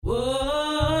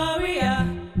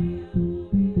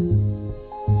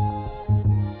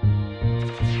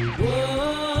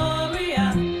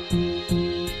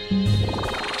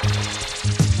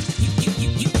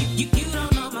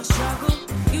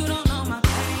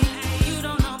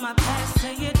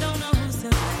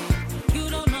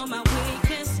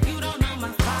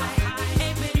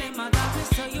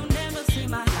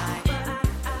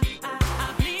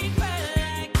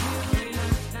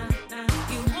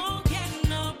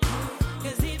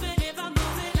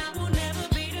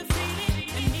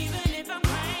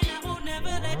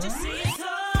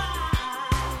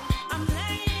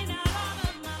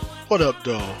What up,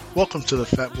 though? Welcome to the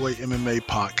Fat Boy MMA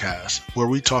podcast, where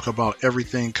we talk about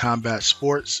everything combat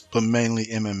sports, but mainly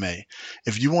MMA.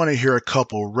 If you want to hear a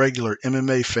couple regular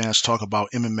MMA fans talk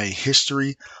about MMA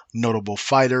history, notable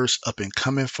fighters,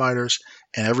 up-and-coming fighters,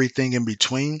 and everything in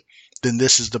between, then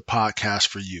this is the podcast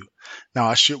for you. Now,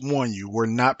 I should warn you, we're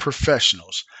not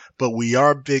professionals, but we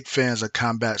are big fans of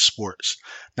combat sports.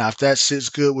 Now, if that sits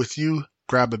good with you,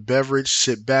 grab a beverage,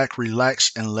 sit back,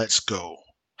 relax, and let's go.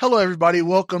 Hello, everybody.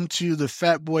 Welcome to the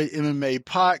Fat Boy MMA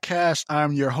podcast.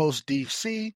 I'm your host,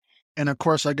 DC. And of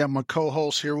course, I got my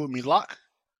co-host here with me, Locke.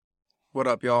 What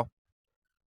up, y'all?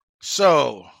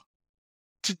 So,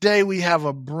 today we have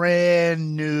a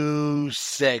brand new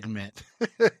segment.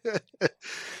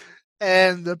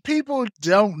 And the people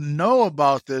don't know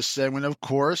about this segment, of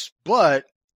course, but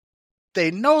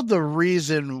they know the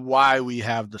reason why we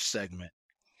have the segment.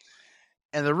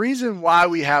 And the reason why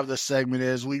we have the segment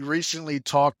is we recently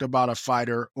talked about a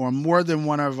fighter on more than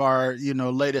one of our,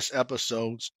 latest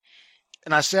episodes.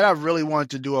 And I said I really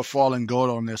wanted to do a fallen goat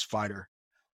on this fighter.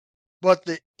 But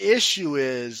the issue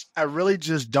is I really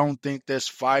just don't think this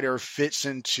fighter fits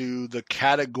into the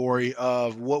category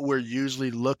of what we're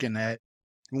usually looking at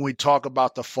when we talk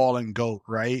about the fallen goat,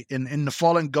 right? In the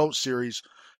fallen goat series,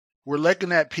 we're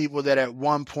looking at people that at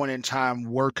one point in time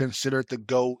were considered the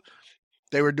GOAT.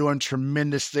 They were doing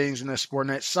tremendous things in the sport.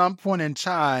 And at some point in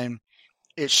time,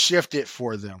 it shifted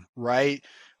for them, right?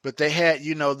 But they had,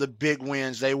 the big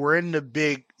wins. They were in the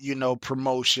big,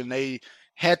 promotion. They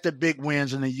had the big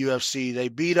wins in the UFC. They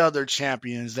beat other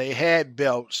champions. They had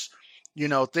belts,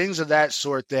 things of that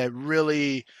sort that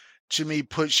really, to me,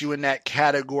 puts you in that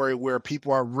category where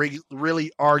people are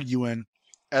really arguing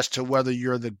as to whether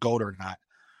you're the GOAT or not.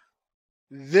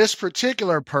 This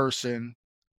particular person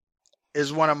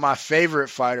is one of my favorite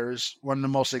fighters, one of the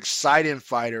most exciting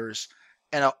fighters,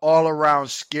 and an all-around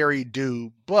scary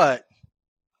dude, but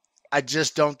I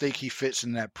just don't think he fits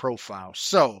in that profile.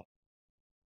 So,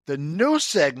 the new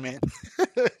segment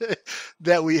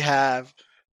that we have,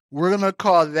 we're going to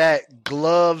call that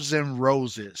Gloves and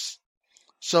Roses.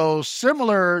 So,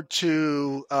 similar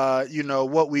to,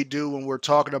 what we do when we're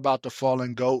talking about the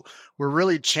fallen GOAT, we're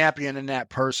really championing that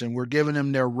person. We're giving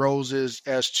them their roses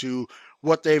as to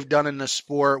what they've done in the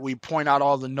sport. We point out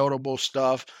all the notable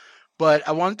stuff. But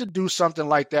I wanted to do something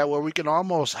like that where we can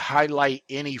almost highlight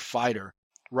any fighter,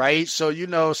 right?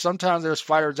 So, sometimes there's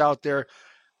fighters out there,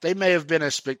 they may have been a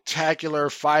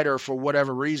spectacular fighter for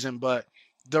whatever reason, but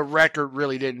the record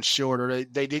really didn't show it, or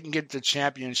they didn't get the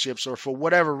championships, or for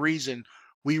whatever reason,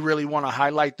 we really want to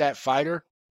highlight that fighter.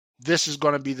 This is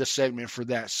going to be the segment for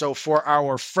that. So for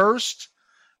our first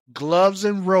Gloves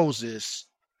and Roses,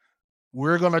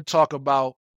 we're going to talk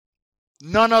about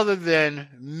none other than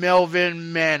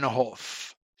Melvin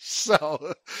Manhoef.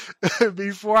 So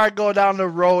before I go down the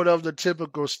road of the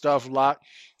typical stuff, Locke,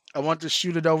 I want to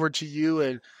shoot it over to you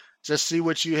and just see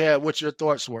what you had, what your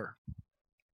thoughts were.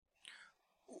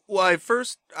 Well,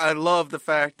 I love the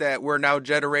fact that we're now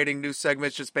generating new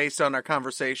segments just based on our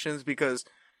conversations, because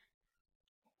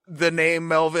the name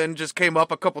Melvin just came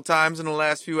up a couple times in the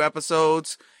last few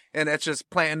episodes. And that's just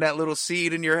planting that little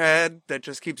seed in your head that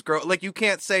just keeps growing. Like, you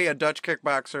can't say a Dutch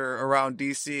kickboxer around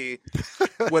DC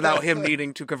without him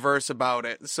needing to converse about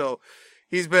it. So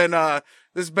he's been, this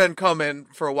has been coming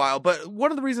for a while. But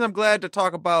one of the reasons I'm glad to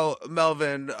talk about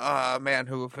Melvin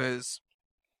Manhoef is,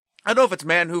 I don't know if it's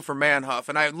Manhoef or Manhuff.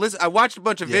 And I watched a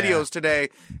bunch of videos today,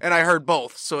 and I heard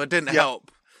both, so it didn't help.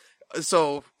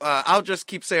 So I'll just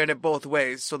keep saying it both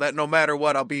ways, so that no matter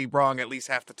what, I'll be wrong at least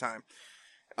half the time.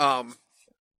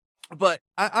 But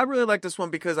I really like this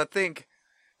one because I think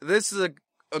this is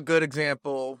a good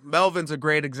example. Melvin's a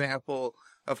great example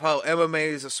of how MMA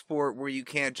is a sport where you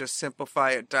can't just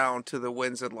simplify it down to the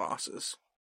wins and losses.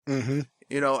 Mm-hmm.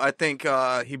 I think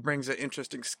he brings an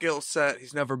interesting skill set.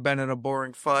 He's never been in a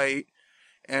boring fight.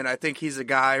 And I think he's a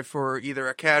guy for either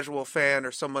a casual fan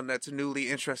or someone that's newly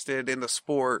interested in the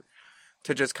sport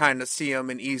to just kind of see him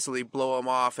and easily blow him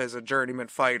off as a journeyman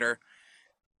fighter.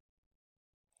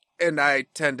 And I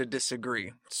tend to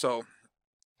disagree. So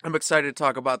I'm excited to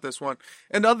talk about this one.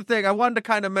 And the other thing I wanted to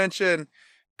kind of mention,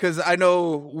 because I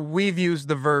know we've used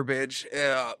the verbiage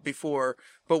before,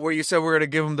 but where you said we're going to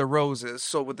give them the roses.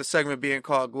 So with the segment being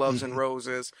called Gloves and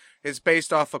Roses, it's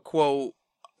based off a quote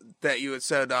that you had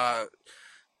said,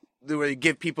 where you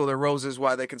give people their roses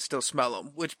while they can still smell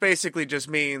them, which basically just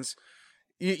means,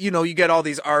 you get all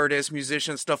these artists,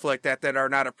 musicians, stuff like that are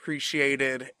not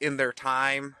appreciated in their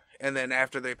time. And then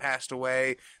after they passed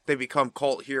away, they become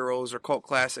cult heroes or cult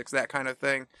classics, that kind of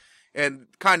thing. And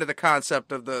kind of the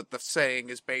concept of the saying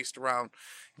is based around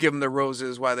give them the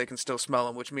roses while they can still smell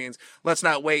them, which means let's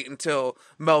not wait until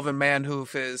Melvin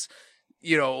Manhoof is,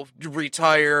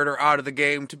 retired or out of the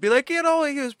game to be like, he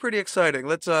was pretty exciting.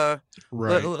 Let's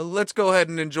let's go ahead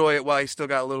and enjoy it while he's still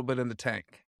got a little bit in the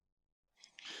tank.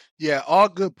 Yeah, all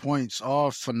good points,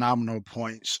 all phenomenal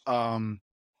points. As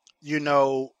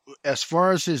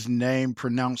far as his name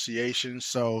pronunciation,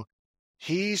 so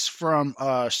he's from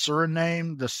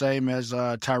Suriname, the same as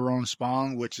Tyrone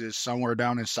Spong, which is somewhere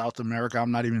down in South America.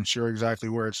 I'm not even sure exactly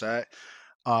where it's at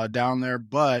down there,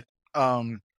 but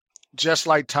just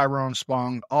like Tyrone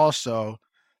Spong, also,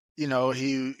 he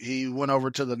went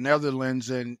over to the Netherlands,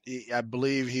 and I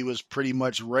believe he was pretty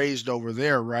much raised over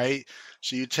there, right?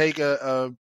 So you take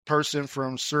a person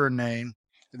from Suriname,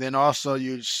 and then also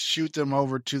you shoot them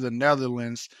over to the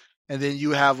Netherlands, and then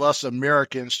you have us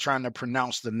Americans trying to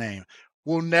pronounce the name.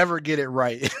 We'll never get it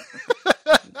right.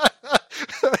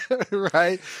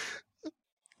 Right?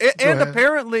 And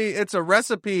apparently it's a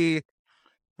recipe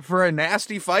for a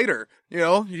nasty fighter.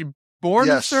 You born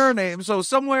in Suriname, so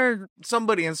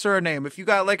somebody in Suriname, if you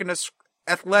got like an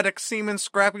athletic seaman,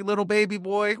 scrappy little baby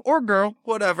boy or girl,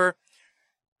 whatever,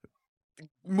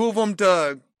 move them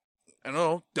to, I don't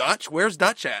know, Dutch. Where's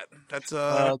Dutch at? That's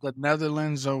the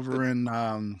Netherlands over in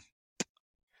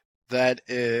that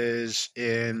is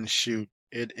in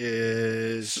it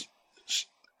is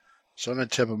it's on the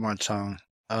tip of my tongue.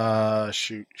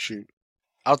 Shoot.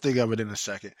 I'll think of it in a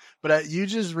second. But you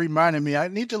just reminded me, I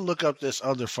need to look up this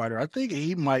other fighter. I think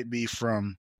he might be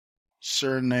from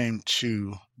Suriname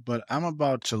too, but I'm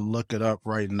about to look it up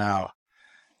right now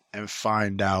and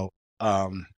find out.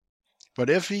 But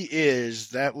if he is,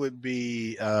 that would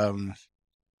be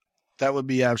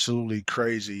absolutely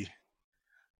crazy.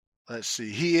 Let's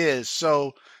see. He is.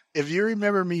 So if you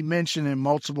remember me mentioning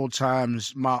multiple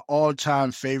times my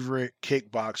all-time favorite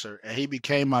kickboxer, and he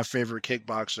became my favorite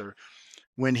kickboxer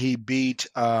when he beat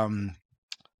Ernesto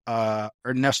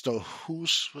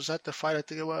Hus, was that the fight? I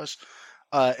think it was.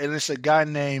 And it's a guy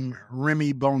named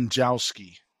Remy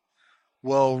Bonjowski.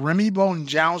 Well, Remy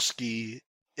Bonjowski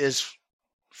is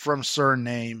from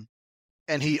Suriname,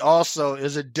 and he also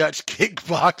is a Dutch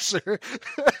kickboxer.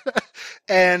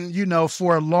 And,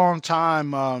 for a long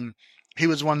time, he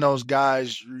was one of those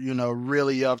guys,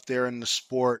 really up there in the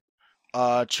sport.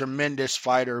 Tremendous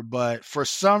fighter, but for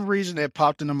some reason it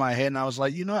popped into my head, and I was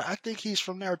like, I think he's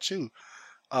from there too.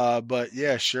 But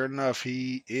yeah, sure enough,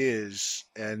 he is.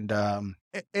 And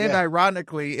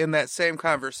ironically, in that same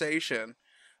conversation,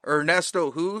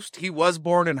 Ernesto Hoost, he was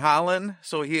born in Holland,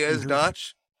 so he is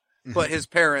Dutch, but his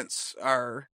parents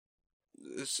are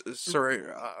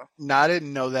No, I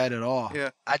didn't know that at all. Yeah,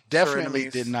 I definitely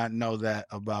did not know that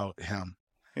about him.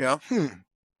 Yeah.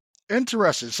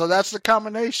 Interesting. So that's the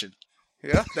combination.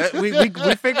 Yeah, we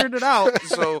figured it out.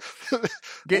 So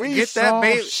get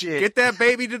that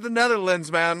baby to the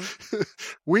Netherlands, man.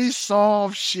 We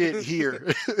solve shit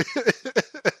here.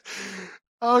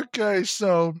 Okay,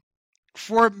 so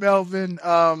for Melvin,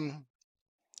 I'm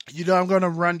going to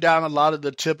run down a lot of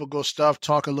the typical stuff,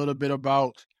 talk a little bit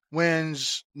about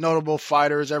wins, notable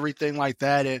fighters, everything like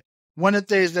that. And one of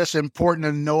the things that's important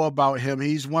to know about him,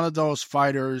 he's one of those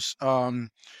fighters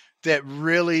that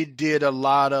really did a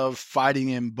lot of fighting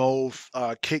in both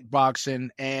kickboxing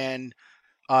and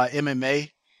MMA.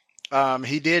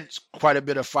 He did quite a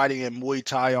bit of fighting in Muay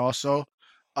Thai also.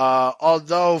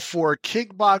 Although for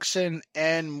kickboxing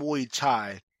and Muay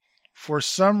Thai, for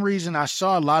some reason I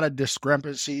saw a lot of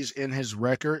discrepancies in his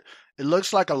record. It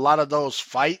looks like a lot of those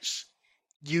fights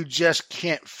you just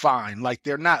can't find. Like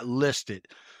they're not listed.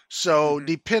 So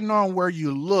depending on where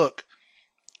you look,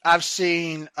 I've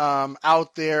seen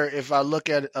out there, if I look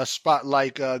at a spot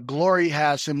like Glory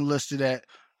has him listed at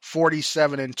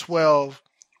 47-12.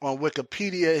 On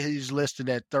Wikipedia, he's listed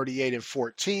at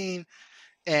 38-14.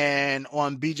 And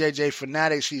on BJJ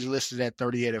Fanatics, he's listed at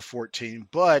 38-14.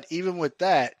 But even with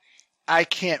that, I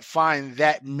can't find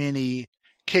that many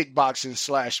kickboxing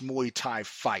 / Muay Thai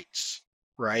fights,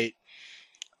 right?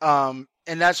 And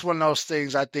that's one of those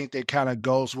things I think that kind of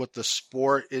goes with the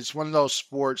sport. It's one of those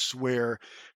sports where,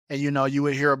 and you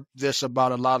would hear this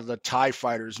about a lot of the Thai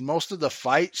fighters. Most of the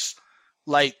fights,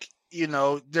 like, they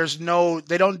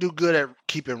don't do good at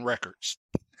keeping recorts.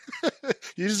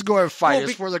 You just go and fight.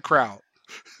 It's for the crowd.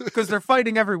 Because they're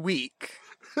fighting every week,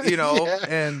 Yeah,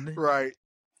 and right.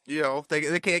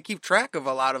 They can't keep track of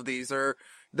a lot of these.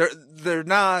 They're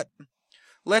not.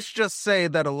 Let's just say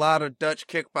that a lot of Dutch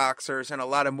kickboxers and a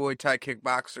lot of Muay Thai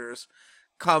kickboxers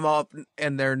come up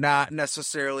and they're not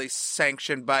necessarily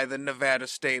sanctioned by the Nevada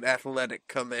State Athletic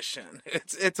Commission.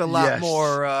 It's a lot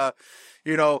more,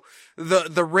 you know,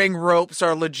 the ring ropes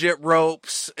are legit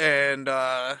ropes, and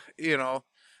you know,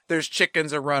 there's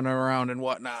chickens are running around and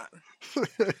whatnot.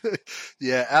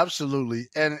 Yeah, absolutely.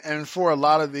 And for a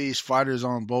lot of these fighters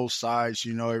on both sides,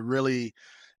 you know, it really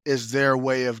is their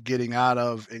way of getting out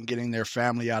of and getting their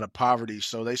family out of poverty.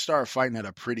 So they start fighting at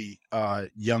a pretty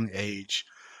young age.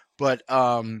 But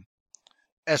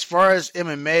as far as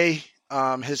MMA,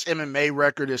 his MMA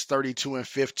record is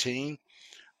 32-15.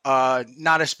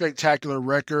 Not a spectacular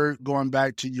record, going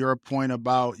back to your point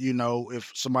about, you know,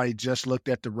 if somebody just looked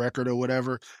at the record or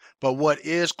whatever. But what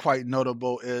is quite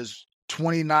notable is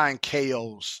 29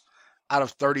 KOs out of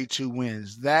 32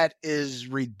 wins. That is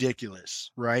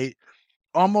ridiculous, right?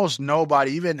 Almost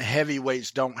nobody, even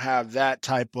heavyweights, don't have that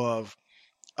type of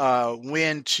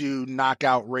win to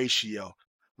knockout ratio,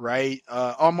 right?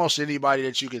 Almost anybody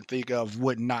that you can think of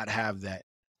would not have that.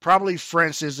 Probably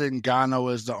Francis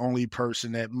Ngannou is the only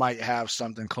person that might have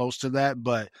something close to that,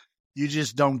 but you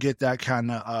just don't get that kind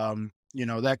of you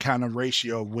know, that kind of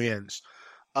ratio of wins.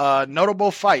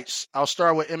 Notable fights. I'll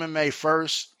start with MMA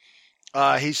first.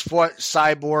 He's fought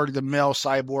Cyborg, the male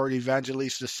Cyborg,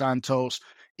 Evangelista Santos,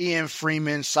 Ian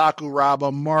Freeman,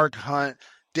 Sakuraba, Mark Hunt,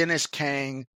 Dennis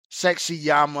Kang, Sexy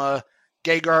Yama,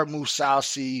 Gegard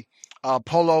Mousasi,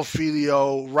 Polo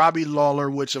Filio, Robbie Lawler,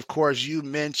 which of course you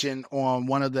mentioned on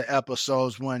one of the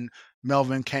episodes when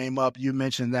Melvin came up. You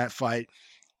mentioned that fight.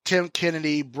 Tim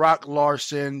Kennedy, Brock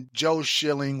Larson, Joe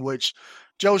Schilling, which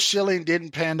Joe Schilling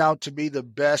didn't pan out to be the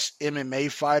best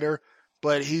MMA fighter,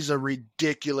 but he's a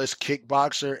ridiculous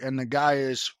kickboxer, and the guy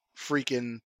is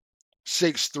freaking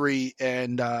 6'3",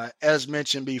 and as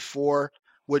mentioned before,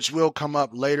 which will come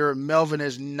up later, Melvin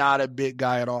is not a big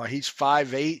guy at all. He's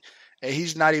 5'8", and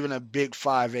he's not even a big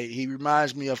 5'8". He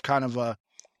reminds me of kind of a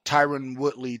Tyron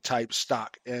Woodley type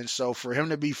stock, and so for him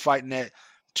to be fighting at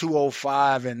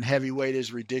 205 and heavyweight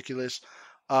is ridiculous.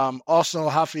 Also,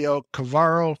 Rafael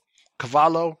Cavallo,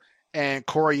 and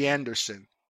Corey Anderson.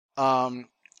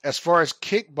 As far as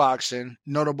kickboxing,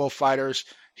 notable fighters,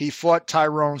 he fought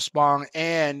Tyrone Spong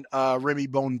and Remy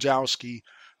Bonjowski,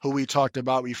 who we talked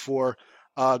about before.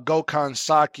 Gokhan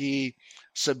Saki,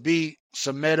 Sabit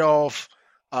Samedov,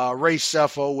 Ray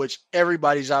Sefo, which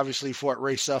everybody's obviously fought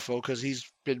Ray Sefo because he's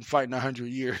been fighting 100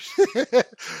 years.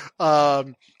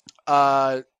 um,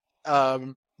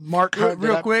 Mark Hunt.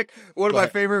 Real quick, one of my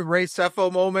favorite Ray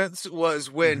Sefo moments was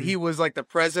when he was like the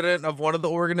president of one of the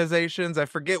organizations. I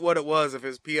forget what it was, if it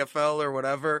was PFL or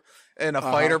whatever, and a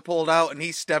fighter pulled out and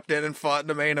he stepped in and fought in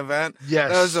the main event.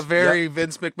 Yes. That was a very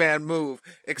Vince McMahon move,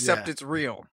 except it's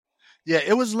real. Yeah,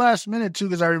 it was last minute too,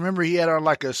 because I remember he had on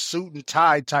like a suit and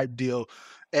tie type deal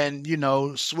and, you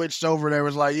know, switched over there,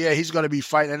 was like, yeah, he's going to be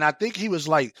fighting. And I think he was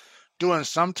like doing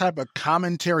some type of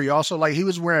commentary also, like he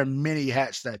was wearing many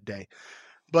hats that day.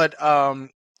 But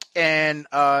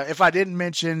if I didn't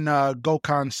mention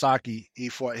Gokhan Saki, he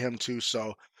fought him too.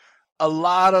 So a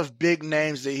lot of big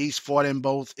names that he's fought in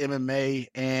both MMA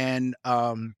and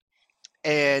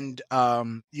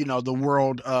you know, the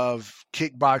world of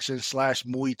kickboxing /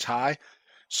 Muay Thai.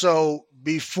 So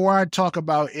before I talk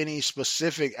about any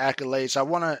specific accolades, I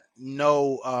want to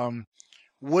know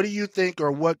what do you think,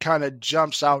 or what kind of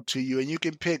jumps out to you? And you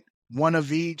can pick one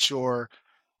of each, or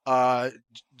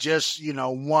just, you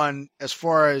know, one as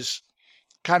far as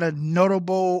kind of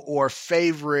notable or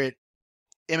favorite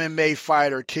MMA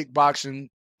fight or kickboxing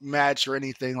match or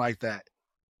anything like that.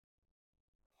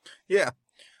 Yeah.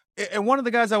 And one of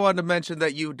the guys I wanted to mention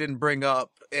that you didn't bring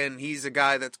up, and he's a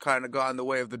guy that's kind of gone the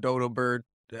way of the dodo bird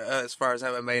as far as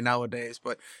MMA nowadays,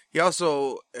 but he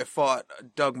also fought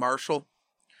Doug Marshall,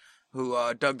 who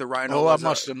Doug the Rhino. Oh, I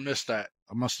must have missed that.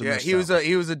 He was a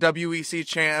WEC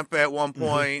champ at one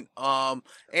point.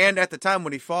 And at the time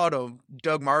when he fought him,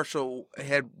 Doug Marshall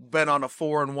had been on a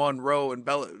 4-1 row in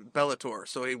Bellator,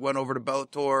 so he went over to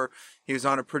Bellator. He was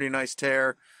on a pretty nice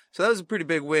tear, so that was a pretty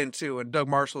big win too. And Doug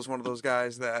Marshall's one of those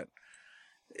guys that,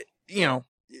 you know,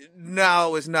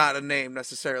 now is not a name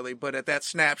necessarily, but at that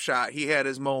snapshot, he had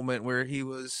his moment where he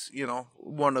was, you know,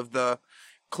 one of the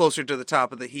closer to the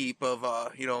top of the heap of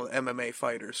you know, MMA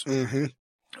fighters.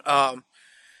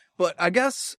 But I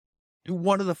guess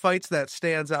one of the fights that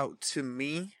stands out to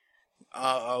me,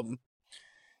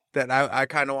 that I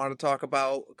kind of want to talk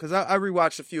about, because I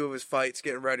rewatched a few of his fights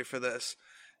getting ready for this,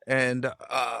 and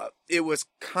it was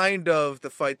kind of the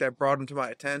fight that brought him to my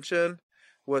attention,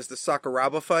 was the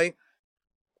Sakuraba fight.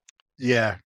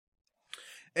 Yeah.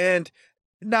 And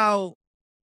now,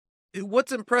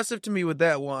 what's impressive to me with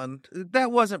that one,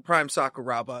 that wasn't prime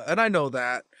Sakuraba, and I know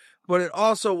that, but it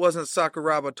also wasn't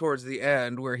Sakuraba towards the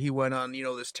end where he went on, you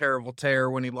know, this terrible tear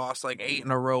when he lost like 8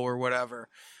 in a row or whatever.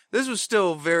 this was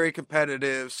still very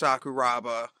competitive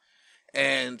Sakuraba.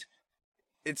 And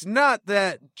it's not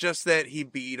that just that he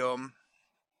beat him.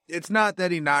 It's not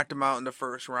that he knocked him out in the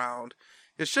first round.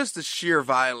 It's just the sheer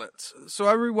violence. So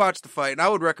I rewatched the fight, and I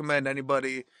would recommend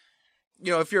anybody,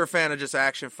 if you're a fan of just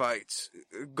action fights,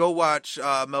 go watch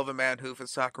Melvin Manhoef and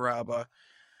Sakuraba.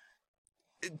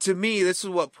 To me, this is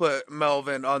what put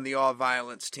Melvin on the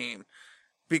all-violence team.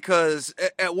 Because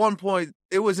at one point,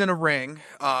 it was in a ring,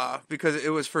 because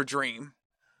it was for Dream.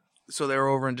 So they were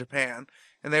over in Japan,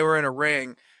 and they were in a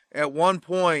ring. At one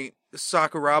point,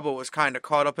 Sakuraba was kind of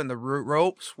caught up in the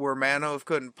ropes where Manhoef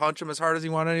couldn't punch him as hard as he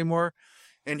wanted anymore.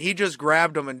 And he just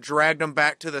grabbed him and dragged him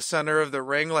back to the center of the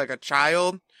ring like a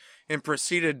child and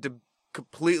proceeded to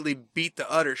completely beat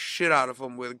the utter shit out of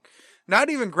him with not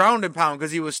even ground and pound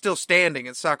because he was still standing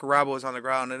and Sakuraba was on the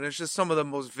ground. And it's just some of the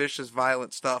most vicious,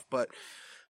 violent stuff. But,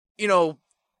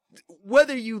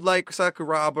 whether you like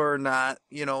Sakuraba or not,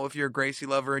 if you're a Gracie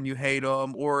lover and you hate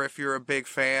him or if you're a big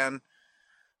fan,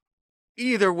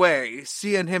 either way,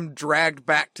 seeing him dragged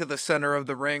back to the center of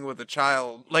the ring with a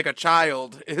child,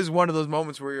 is one of those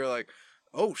moments where you're like,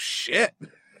 oh shit.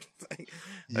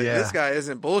 This guy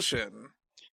isn't bullshitting.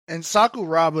 And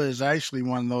Sakuraba is actually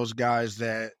one of those guys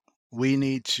that we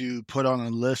need to put on a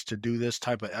list to do this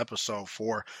type of episode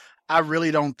for. I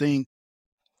really don't think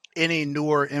any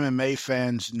newer MMA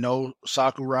fans know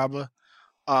Sakuraba.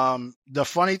 The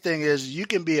funny thing is you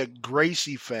can be a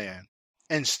Gracie fan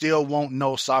and still won't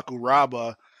know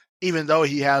Sakuraba, even though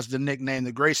he has the nickname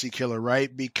the Gracie Killer,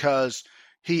 right? Because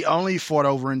he only fought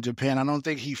over in Japan. I don't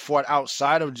think he fought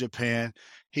outside of Japan.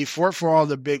 He fought for all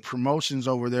the big promotions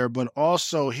over there, but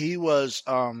also he was,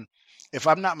 if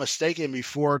I'm not mistaken,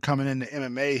 before coming into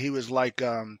MMA, he was like,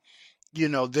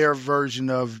 their version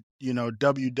of,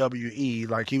 WWE.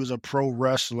 Like he was a pro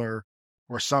wrestler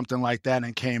or something like that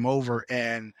and came over.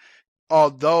 And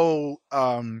although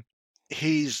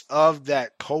he's of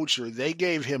that culture, they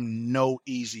gave him no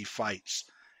easy fights.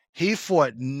 He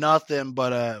fought nothing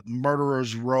but a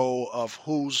murderer's row of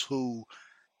who's who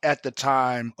at the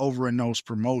time over in those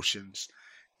promotions.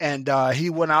 And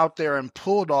he went out there and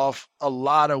pulled off a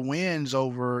lot of wins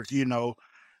over,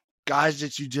 guys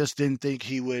that you just didn't think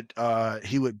he would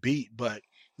beat. But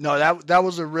no, that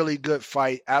was a really good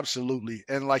fight, absolutely.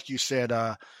 And like you said,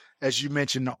 as you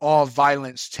mentioned, the all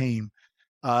violence team.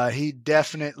 He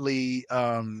definitely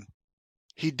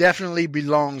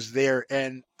belongs there.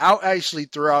 And I'll actually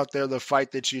throw out there the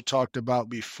fight that you talked about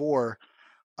before,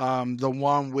 the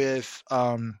one with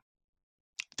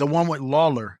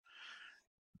Lawler.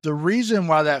 The reason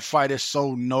why that fight is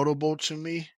so notable to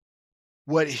me,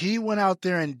 what he went out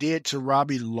there and did to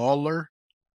Robbie Lawler,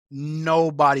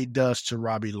 nobody does to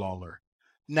Robbie Lawler.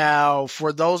 Now,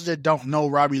 for those that don't know,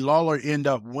 Robbie Lawler ended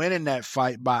up winning that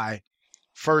fight by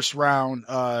first round,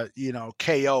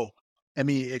 KO. I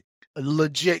mean, a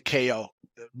legit KO.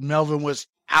 Melvin was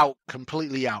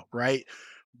completely out, right?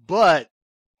 But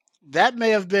that may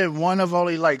have been one of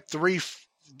only like three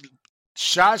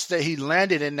shots that he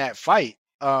landed in that fight.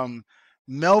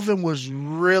 Melvin was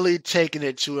really taking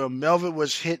it to him. Melvin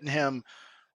was hitting him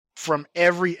from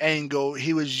every angle.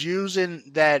 He was using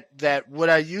that what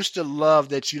I used to love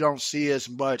that you don't see as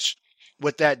much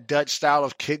with that Dutch style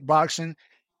of kickboxing.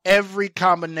 Every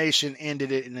combination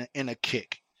ended it in a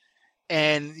kick.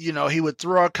 And, he would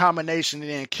throw a combination and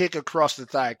then kick across the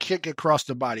thigh, kick across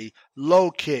the body,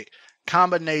 low kick,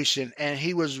 combination. And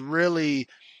he was really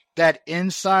that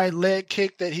inside leg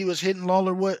kick that he was hitting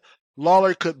Lawler with.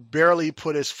 Lawler could barely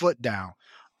put his foot down.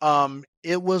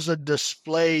 It was a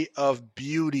display of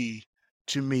beauty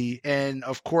to me. And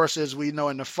of course, as we know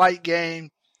in the fight game,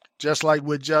 just like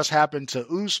what just happened to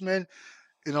Usman,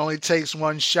 it only takes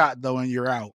one shot though and you're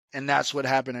out. And that's what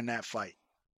happened in that fight.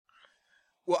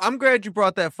 Well, I'm glad you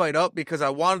brought that fight up because I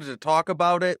wanted to talk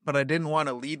about it, but I didn't want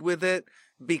to lead with it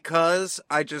because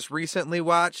I just recently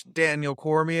watched Daniel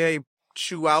Cormier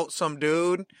chew out some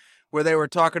dude where they were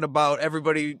talking about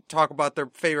everybody talk about their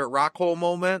favorite Rockhold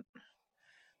moment.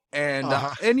 And,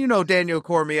 Daniel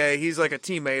Cormier, he's like a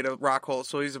teammate of Rockhold,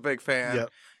 so he's a big fan. Yep.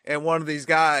 And one of these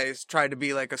guys tried to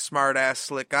be like a smart ass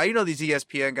slick guy. These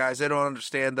ESPN guys, they don't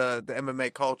understand the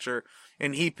MMA culture.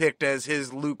 And he picked as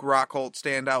his Luke Rockhold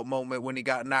standout moment when he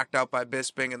got knocked out by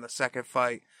Bisping in the second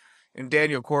fight. And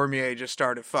Daniel Cormier just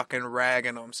started fucking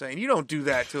ragging him, saying, "You don't do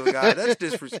that to a guy. That's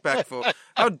disrespectful.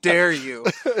 How dare you?"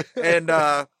 And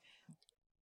I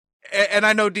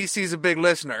know DC's a big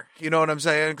listener. You know what I'm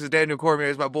saying? Because Daniel Cormier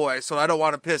is my boy, so I don't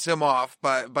want to piss him off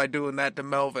by doing that to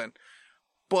Melvin.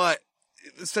 But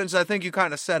since I think you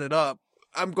kind of set it up,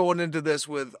 I'm going into this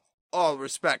with all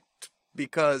respect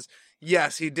because,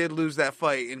 yes, he did lose that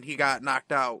fight and he got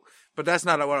knocked out. but that's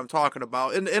not what I'm talking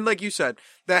about. And like you said,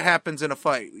 that happens in a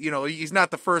fight. You know, he's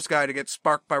not the first guy to get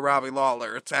sparked by Robbie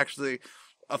Lawler. It's actually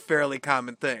a fairly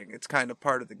common thing. It's kind of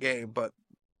part of the game. But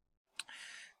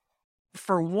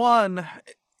for one,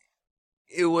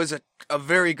 it was a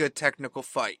very good technical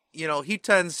fight. You know, he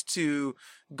tends to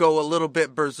go a little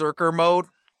bit berserker mode,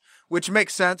 which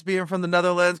makes sense being from the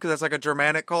Netherlands because that's like a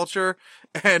Germanic culture.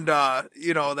 And,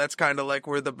 you know, that's kind of like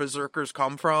where the berserkers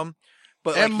come from.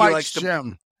 But and like, Mike's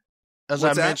gym, as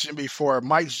I mentioned before,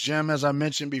 Mike's gym, as I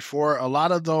mentioned before, a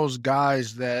lot of those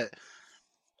guys that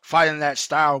fight in that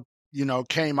style, you know,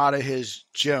 came out of his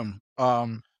gym.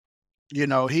 You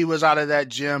know, he was out of that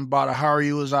gym.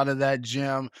 Badahari was out of that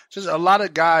gym. Just a lot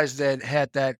of guys that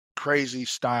had that crazy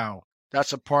style.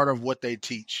 That's a part of what they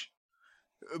teach.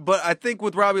 But I think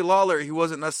with Robbie Lawler, he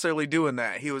wasn't necessarily doing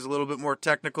that. He was a little bit more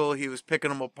technical. He was picking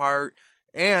them apart,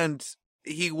 and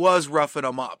he was roughing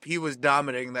them up. He was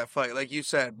dominating that fight. Like you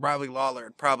said, Robbie Lawler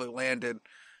had probably landed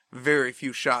very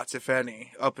few shots, if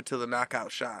any, up until the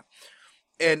knockout shot.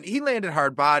 And he landed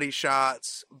hard body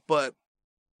shots, but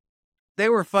they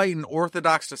were fighting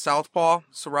orthodox to southpaw,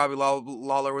 so Robbie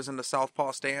Lawler was in the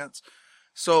southpaw stance.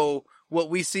 So what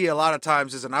we see a lot of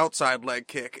times is an outside leg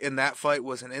kick. In that fight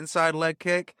was an inside leg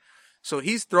kick. So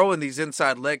he's throwing these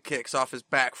inside leg kicks off his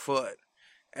back foot.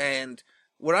 And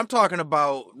what I'm talking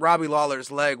about, Robbie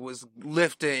Lawler's leg was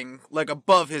lifting like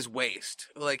above his waist.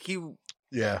 Like he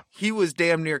was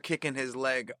damn near kicking his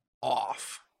leg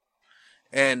off.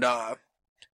 And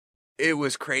it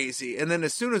was crazy. And then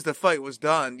as soon as the fight was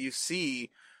done, you see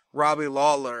Robbie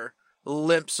Lawler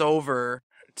limps over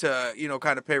to, you know,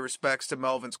 kind of pay respects to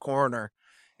Melvin's corner.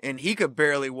 And he could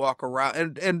barely walk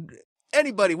around. And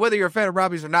anybody, whether you're a fan of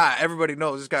Robbie's or not, everybody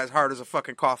knows this guy's hard as a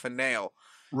fucking coffin nail.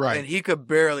 Right. And he could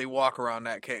barely walk around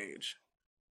that cage.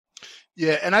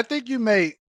 Yeah, and I think you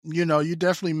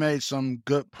definitely made some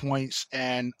good points.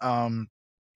 And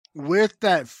with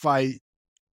that fight,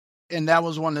 and that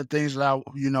was one of the things that I,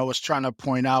 was trying to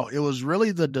point out. It was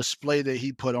really the display that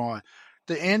he put on.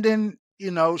 The ending,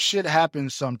 shit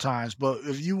happens sometimes. But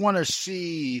if you want to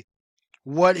see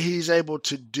what he's able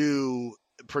to do,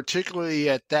 particularly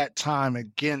at that time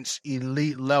against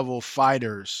elite level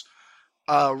fighters,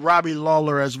 Robbie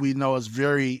Lawler, as we know, is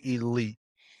very elite.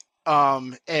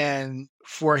 And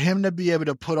for him to be able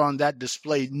to put on that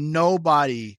display,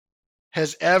 nobody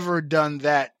has ever done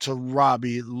that to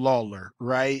Robbie Lawler,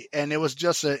 right? And it was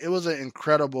just an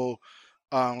incredible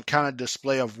kind of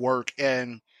display of work.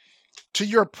 And to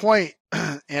your point,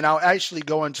 and I'll actually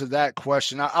go into that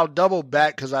question. I'll double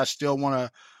back because I still want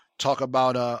to talk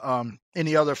about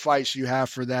any other fights you have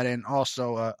for that, and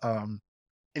also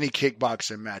any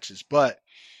kickboxing matches. But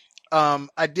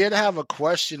I did have a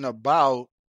question about,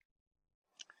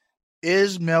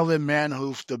 is Melvin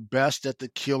Manhoef the best at the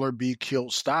kill or be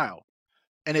killed style?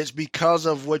 And it's because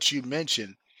of what you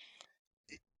mentioned.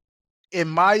 In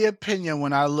my opinion,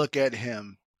 when I look at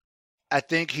him, I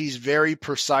think he's very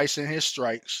precise in his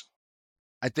strikes.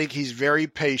 I think he's very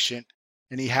patient,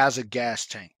 and he has a gas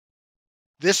tank.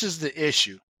 This is the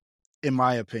issue, in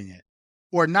my opinion.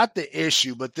 Or not the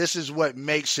issue, but this is what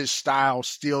makes his style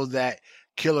still that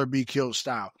kill or be killed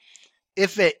style.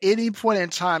 If at any point in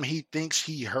time he thinks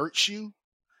he hurts you,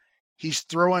 he's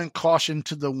throwing caution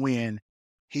to the wind.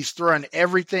 He's throwing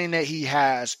everything that he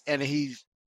has, and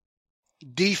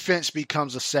defense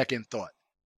becomes a second thought.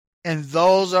 And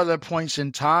those are the points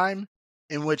in time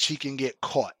in which he can get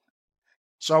caught.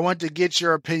 So I want to get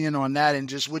your opinion on that and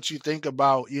just what you think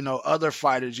about, other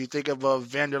fighters. You think of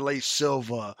Vanderlei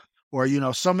Silva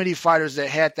or, so many fighters that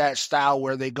had that style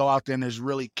where they go out there and is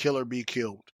really kill or be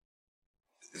killed.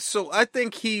 So I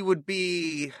think he would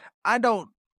be, I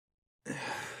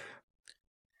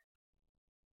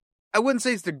wouldn't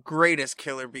say he's the greatest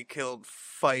kill or be killed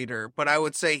fighter, but I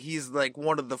would say he's like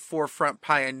one of the forefront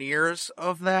pioneers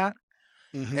of that.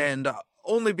 Mm-hmm. And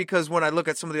only because when I look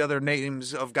at some of the other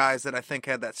names of guys that I think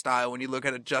had that style, when you look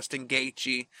at a Justin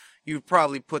Gaethje, you'd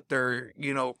probably put their,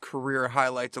 career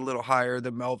highlights a little higher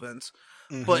than Melvin's.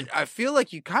 Mm-hmm. But I feel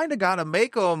like you kind of got to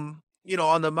make them,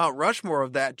 on the Mount Rushmore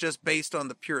of that just based on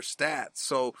the pure stats.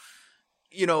 So,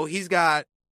 he's got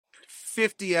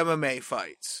 50 MMA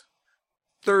fights.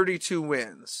 32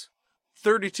 wins.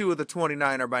 32 of the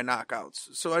 29 are by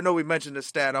knockouts. So I know we mentioned this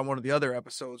stat on one of the other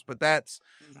episodes, but that's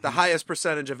the highest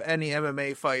percentage of any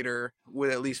MMA fighter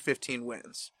with at least 15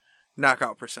 wins.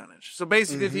 Knockout percentage. So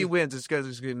basically, if he wins, it's because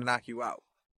he's going to knock you out.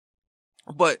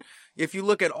 But if you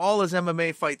look at all his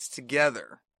MMA fights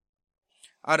together,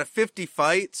 out of 50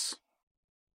 fights,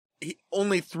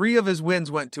 only 3 of his wins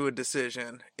went to a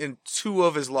decision and 2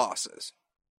 of his losses.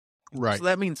 Right. So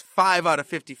that means 5 out of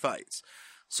 50 fights.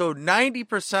 So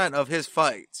 90% of his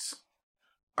fights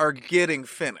are getting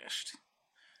finished.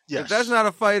 Yes. If that's not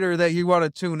a fighter that you want to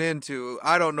tune into,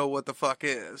 I don't know what the fuck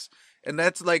is. And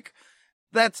that's like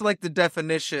the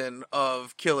definition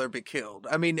of kill or be killed.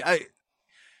 I mean,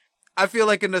 I feel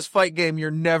like in this fight game,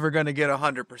 you're never going to get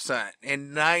 100%.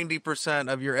 And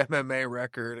 90% of your MMA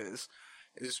record is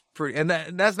pretty, and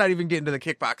that's not even getting to the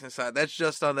kickboxing side. That's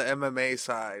just on the MMA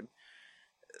side.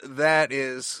 That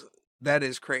is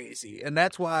crazy. And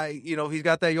that's why, he's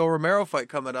got that Yo Romero fight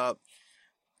coming up.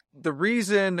 The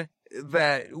reason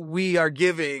that we are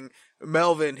giving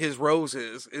Melvin his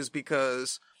roses is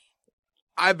because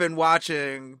I've been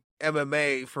watching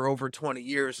MMA for over 20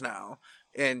 years now,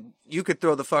 and you could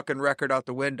throw the fucking record out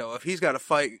the window. If he's got a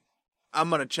fight, I'm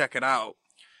going to check it out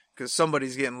because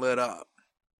somebody's getting lit up.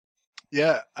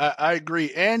 Yeah, I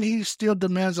agree. And he still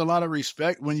demands a lot of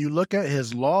respect. When you look at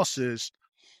his losses,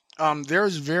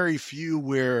 there's very few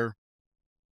where,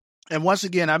 and once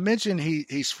again, I mentioned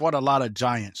he's fought a lot of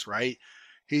giants, right?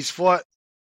 He's fought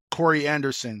Corey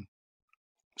Anderson,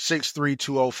 6'3",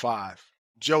 205.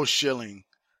 Joe Schilling,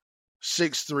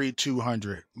 6'3",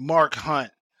 200. Mark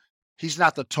Hunt, he's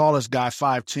not the tallest guy,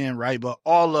 5'10", right? But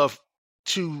all of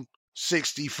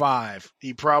 265.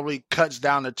 He probably cuts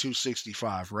down to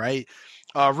 265, right?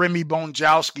 Remy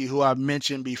Bonjowski, who I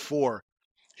mentioned before,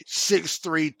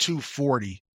 6'3",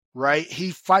 240, right?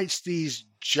 He fights these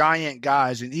giant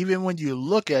guys. And even when you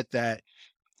look at that,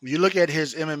 you look at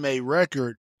his MMA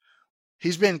record,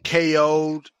 he's been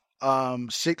KO'd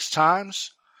 6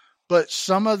 times. But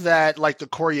some of that, like the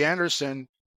Corey Anderson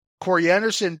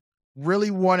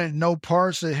really wanted no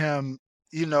parts of him,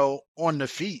 on the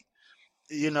feet.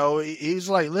 He's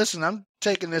like, listen, I'm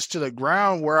taking this to the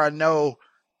ground where I know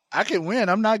I can win.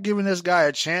 I'm not giving this guy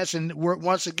a chance. And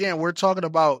once again, we're talking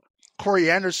about Corey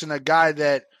Anderson, a guy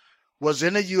that was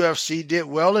in the UFC, did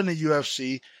well in the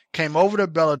UFC, came over to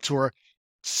Bellator,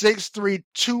 6'3",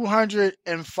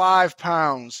 205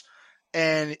 pounds.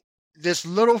 And this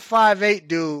little 5'8"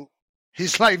 dude,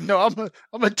 he's like, no, I'm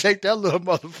gonna take that little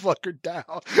motherfucker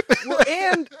down. Well,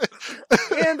 and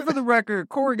for the record,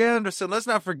 Corey Anderson, let's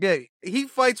not forget, he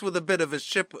fights with a bit of a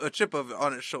chip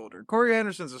on his shoulder. Corey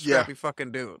Anderson's a scrappy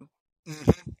fucking dude.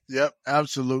 Mm-hmm. Yep,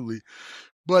 absolutely.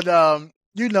 But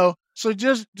so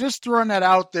just throwing that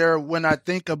out there when I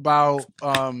think about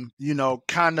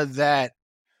kind of that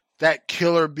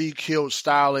killer be killed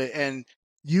style, and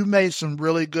you made some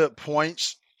really good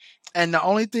points. And the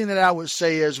only thing that I would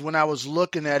say is when I was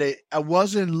looking at it, I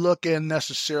wasn't looking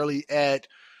necessarily at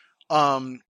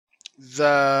how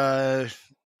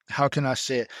can I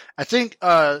say it? I think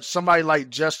somebody like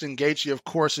Justin Gaethje, of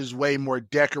course, is way more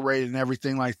decorated and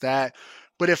everything like that.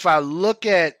 But if I look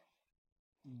at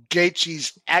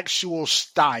Gaethje's actual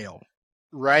style,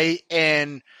 right?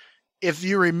 And if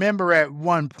you remember at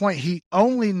one point, he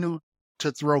only knew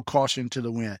to throw caution to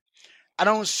the wind. I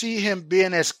don't see him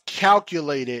being as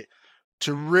calculated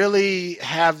to really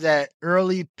have that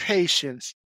early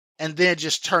patience and then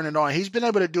just turn it on. He's been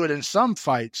able to do it in some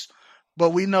fights,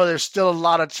 but we know there's still a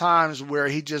lot of times where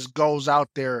he just goes out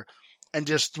there and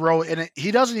just throw it. And he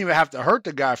doesn't even have to hurt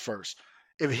the guy first.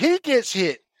 If he gets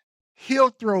hit, he'll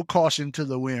throw caution to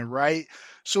the wind, right?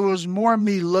 So it was more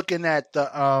me looking at the,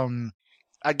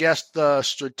 I guess, the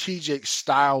strategic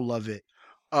style of it.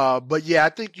 But yeah, I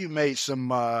think you made some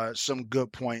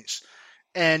good points.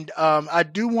 And I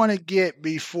do want to get,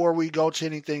 before we go to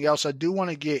anything else, I do want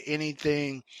to get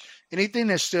anything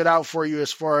that stood out for you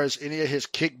as far as any of his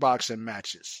kickboxing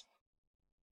matches.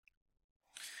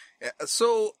 Yeah,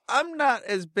 so I'm not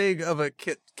as big of a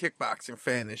kickboxing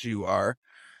fan as you are.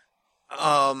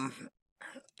 And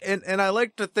I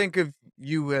like to think of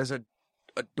you as a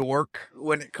dork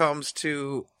when it comes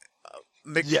to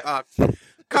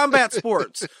combat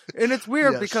sports. And it's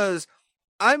weird because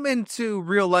I'm into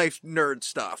real life nerd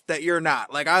stuff that you're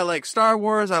not. Like, I like Star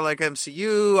Wars, I like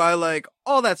MCU, I like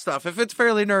all that stuff. If it's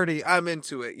fairly nerdy, I'm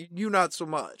into it. You not so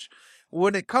much.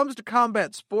 When it comes to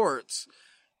combat sports,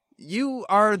 you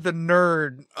are the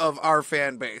nerd of our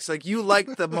fan base. Like, you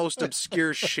like the most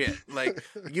obscure shit. Like,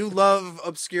 you love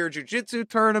obscure jiu-jitsu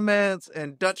tournaments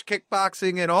and Dutch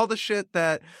kickboxing and all the shit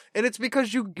and it's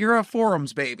because you're a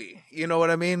forums baby. You know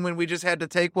what I mean? When we just had to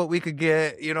take what we could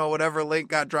get, whatever link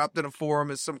got dropped in a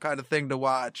forum is some kind of thing to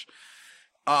watch.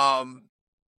 But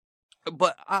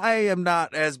I am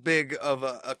not as big of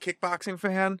a kickboxing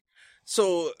fan.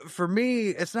 So for me,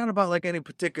 it's not about like any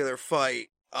particular fight.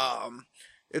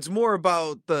 It's more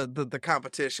about the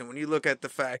competition. When you look at the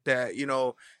fact that,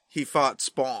 he fought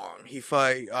Spawn, he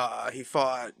fought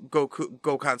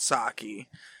Gokhan Saki.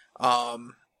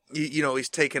 He's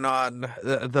taken on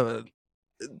the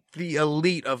the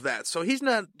elite of that. So he's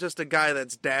not just a guy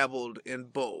that's dabbled in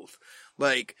both.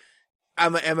 Like,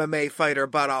 I'm an MMA fighter,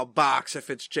 but I'll box if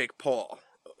it's Jake Paul.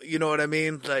 You know what I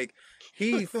mean? Like,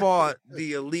 he fought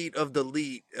the elite of the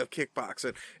elite of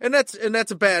kickboxing. And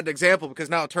that's a bad example because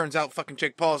now it turns out fucking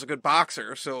Jake Paul is a good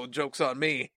boxer, so joke's on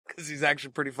me because he's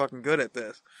actually pretty fucking good at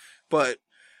this. But,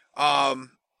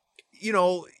 you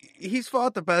know, he's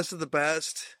fought the best of the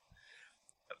best.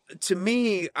 To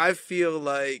me, I feel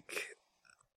like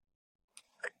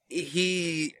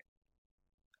he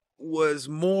was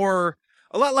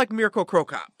a lot like Mirko Cro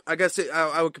Cop. I guess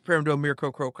I would compare him to a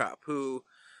Mirko Cro Cop, who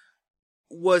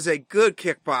was a good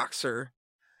kickboxer,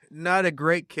 not a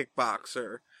great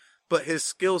kickboxer, but his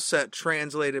skill set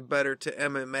translated better to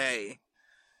MMA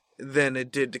than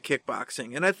it did to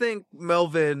kickboxing. And I think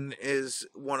Melvin is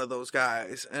one of those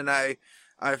guys. And I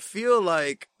feel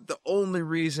like the only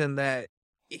reason that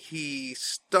he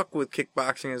stuck with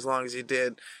kickboxing as long as he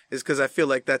did is because I feel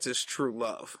like that's his true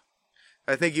love.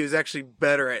 I think he was actually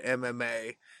better at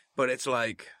MMA, but it's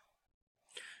like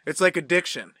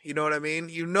addiction. You know what I mean?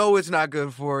 You know it's not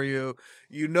good for you.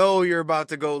 You know you're about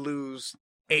to go lose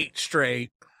 8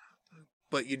 straight,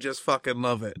 but you just fucking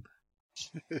love it.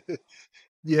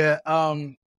 Yeah.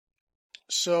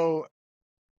 So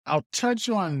I'll touch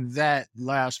on that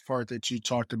last part that you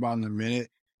talked about in a minute.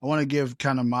 I want to give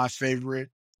kind of my favorite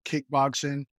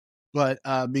kickboxing, but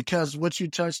because what you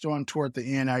touched on toward the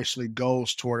end actually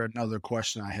goes toward another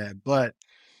question I had. But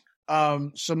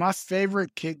so my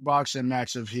favorite kickboxing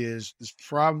match of his is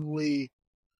probably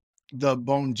the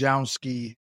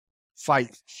Bonjowski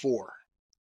Fight 4.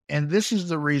 And this is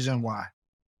the reason why.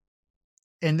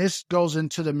 And this goes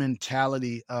into the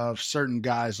mentality of certain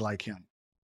guys like him.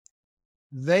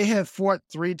 They had fought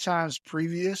 3 times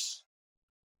previous.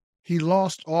 He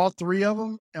lost all 3 of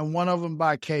them, and one of them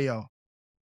by KO.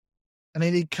 And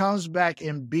then he comes back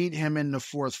and beat him in the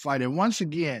 4th fight. And once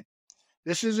again,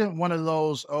 this isn't one of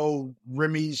those, oh,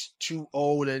 Remy's too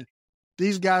old. And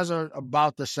these guys are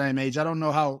about the same age. I don't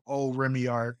know how old Remy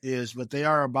is, but they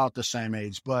are about the same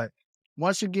age. But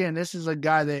once again, this is a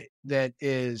guy that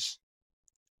is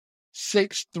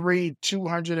 6'3",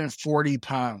 240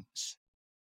 pounds.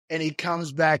 And he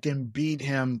comes back and beat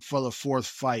him for the 4th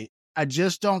fight. I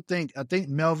think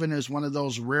Melvin is one of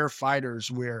those rare fighters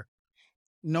where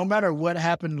no matter what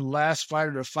happened the last fight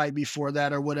or the fight before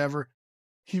that or whatever,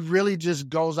 he really just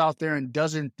goes out there and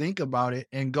doesn't think about it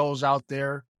and goes out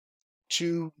there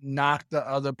to knock the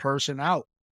other person out.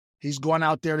 He's going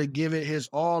out there to give it his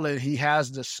all, and he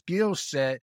has the skill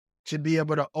set to be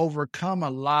able to overcome a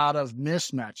lot of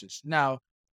mismatches. Now,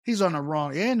 he's on the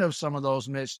wrong end of some of those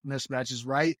mismatches,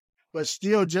 right? But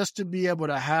still, just to be able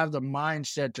to have the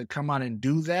mindset to come out and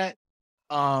do that,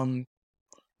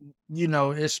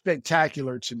 is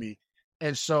spectacular to me.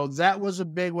 And so that was a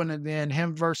big one. And then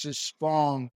him versus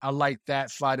Spong, I liked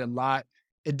that fight a lot.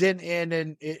 It didn't end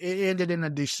it ended in a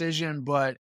decision,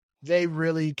 but they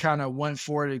really kind of went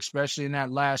for it, especially in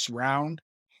that last round.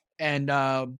 And,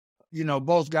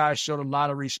 both guys showed a lot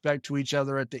of respect to each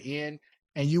other at the end.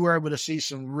 And you were able to see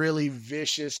some really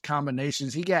vicious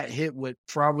combinations. He got hit with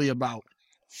probably about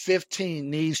 15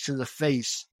 knees to the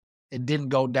face. It didn't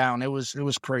go down. It was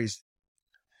crazy.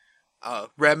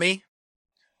 Remy,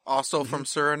 also from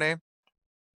Suriname.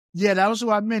 Yeah, that was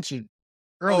who I mentioned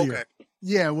earlier. Okay.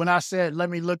 Yeah, when I said, let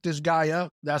me look this guy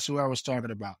up, that's who I was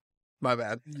talking about. My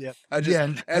bad. Yeah.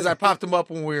 As I popped them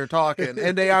up when we were talking,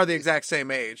 and they are the exact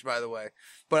same age, by the way.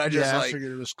 But I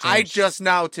figured it was close. I just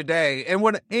now today,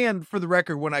 and for the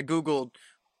record, when I Googled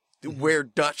where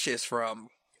Dutch is from,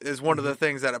 is one of the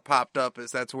things that have popped up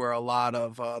is that's where a lot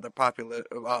of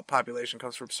the population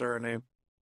comes from, Suriname.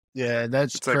 Yeah,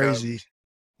 that's it's crazy. Like a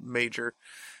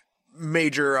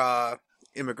major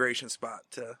immigration spot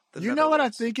to the You know what I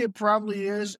think it probably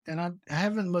is? And I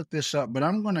haven't looked this up, but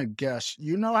I'm going to guess.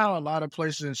 You know how a lot of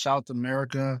places in South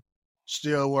America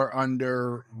still were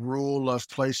under rule of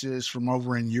places from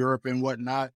over in Europe and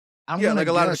whatnot? Like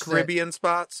a lot of the Caribbean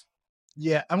spots?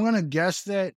 Yeah, I'm going to guess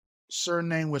that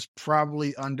Suriname was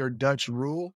probably under Dutch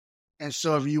rule. And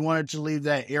so if you wanted to leave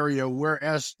that area, where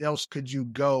else could you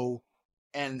go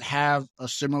and have a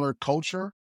similar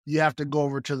culture? You have to go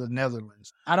over to the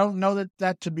Netherlands. I don't know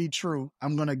that to be true.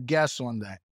 I'm going to guess on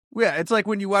that. Yeah, it's like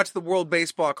when you watch the World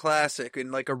Baseball Classic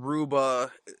and like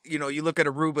Aruba, you look at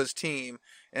Aruba's team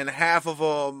and half of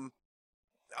them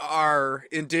are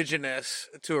indigenous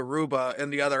to Aruba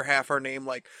and the other half are named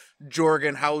like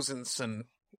Jorgen Hausenson.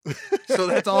 So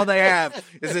that's all they have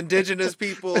is indigenous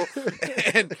people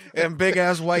and big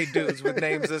ass white dudes with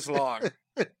names this long.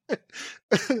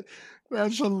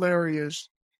 That's hilarious.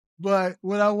 But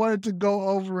what I wanted to go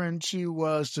over into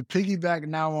was to piggyback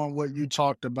now on what you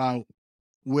talked about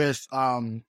with,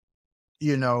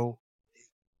 you know,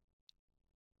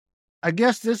 I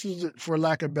guess this is, for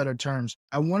lack of better terms,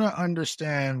 I want to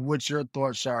understand what your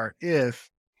thoughts are if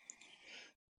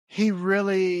he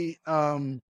really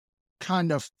kind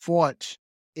of fought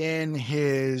in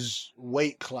his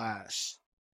weight class,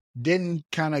 didn't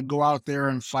kind of go out there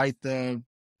and fight the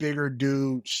bigger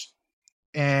dudes,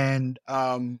 and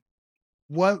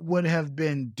what would have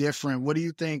been different? What do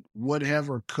you think would have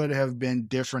or could have been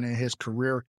different in his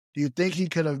career? Do you think he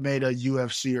could have made a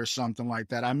UFC or something like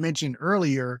that? I mentioned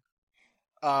earlier,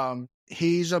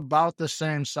 he's about the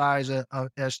same size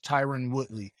as Tyron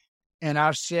Woodley. And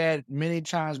I've said many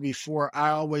times before,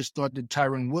 I always thought that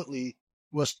Tyron Woodley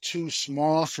was too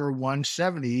small for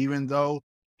 170, even though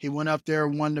he went up there,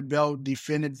 won the belt,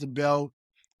 defended the belt.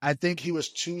 I think he was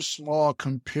too small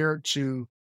compared to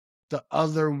the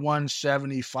other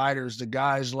 170 fighters, the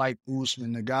guys like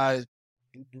Usman, the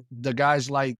guys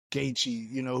like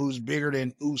Gaethje, who's bigger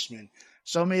than Usman.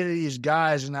 So many of these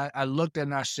guys, and I looked at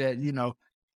and I said,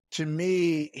 to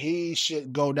me, he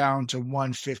should go down to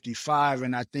 155.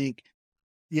 And I think,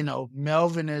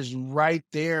 Melvin is right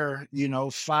there,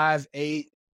 5'8",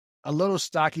 a little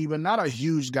stocky, but not a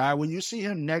huge guy. When you see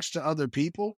him next to other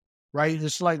people, right?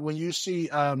 It's like when you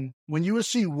would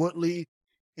see Woodley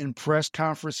in press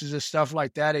conferences and stuff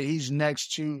like that, and he's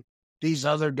next to these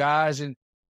other guys, and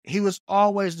he was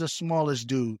always the smallest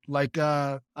dude. Like,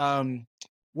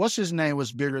 what's his name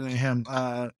was bigger than him?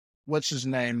 What's his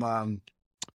name?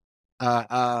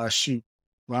 Shoot,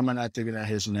 why am I not thinking of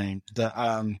his name?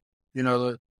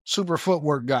 The super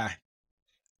footwork guy.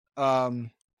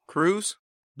 Cruz?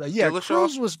 But yeah, Dillashaw?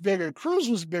 Cruz was bigger. Cruz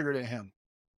was bigger than him.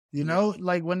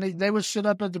 Like when they would sit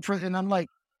up at the prison, and I'm like,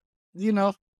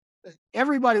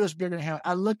 everybody was bigger than him.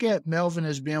 I look at Melvin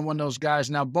as being one of those guys.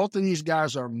 Now, both of these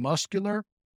guys are muscular,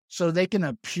 so they can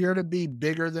appear to be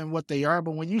bigger than what they are.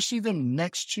 But when you see them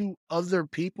next to other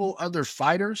people, other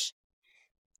fighters,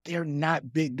 they're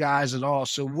not big guys at all.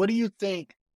 So what do you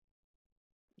think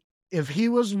if he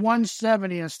was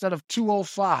 170 instead of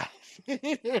 205,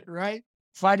 right?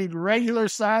 Fighting regular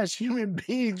sized human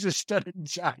beings instead of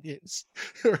giants,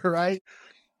 right?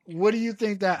 What do you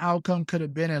think that outcome could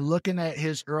have been? And looking at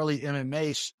his early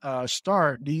MMA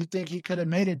start, do you think he could have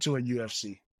made it to a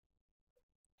UFC?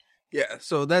 Yeah,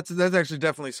 so that's actually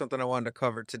definitely something I wanted to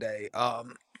cover today.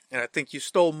 And I think you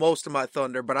stole most of my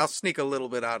thunder, but I'll sneak a little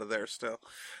bit out of there still.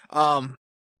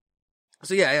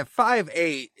 So yeah, at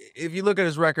 5'8", if you look at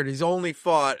his record, he's only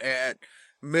fought at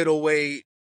middleweight,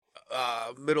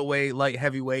 light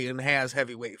heavyweight, and has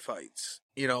heavyweight fights,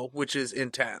 which is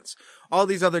intense. All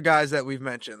these other guys that we've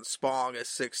mentioned, Spong is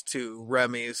 6'2",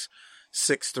 Remy's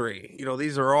 6'3",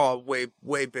 these are all way,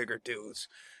 way bigger dudes.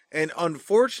 And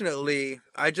unfortunately,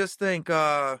 I just think,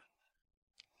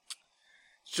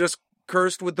 just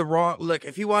cursed with the wrong, look,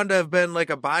 if he wanted to have been like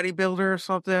a bodybuilder or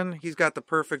something, he's got the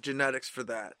perfect genetics for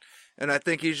that. And I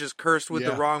think he's just cursed with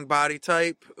the wrong body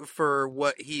type for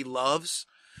what he loves,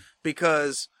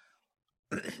 because,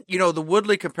 the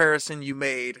Woodley comparison you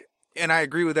made, and I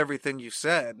agree with everything you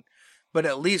said, but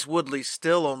at least Woodley's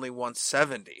still only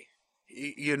 170.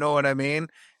 You know what I mean?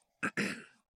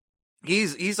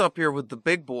 He's up here with the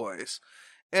big boys.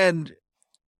 And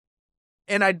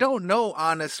I don't know,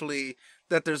 honestly,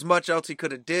 that there's much else he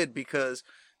could have did, because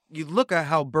you look at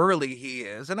how burly he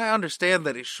is, and I understand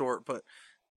that he's short, but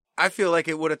I feel like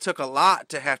it would have took a lot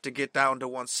to have to get down to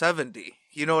 170.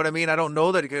 You know what I mean? I don't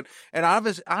know that he could. And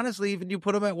honestly, even you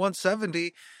put him at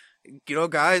 170,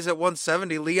 guys at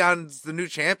 170, Leon's the new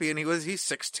champion. He's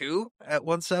 6'2" at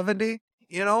 170,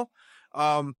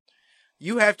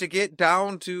 you have to get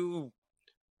down to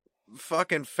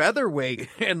fucking featherweight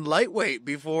and lightweight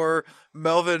before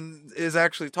Melvin is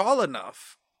actually tall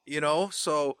enough,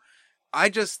 So I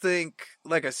just think,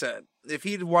 like I said, if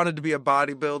he wanted to be a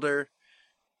bodybuilder,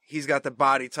 he's got the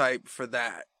body type for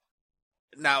that.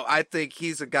 Now, I think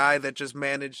he's a guy that just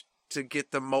managed to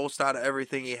get the most out of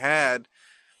everything he had.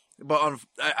 But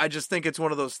I just think it's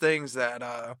one of those things that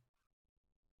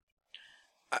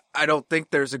I don't think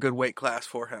there's a good weight class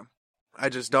for him. I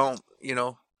just don't,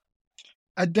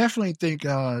 I definitely think,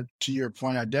 to your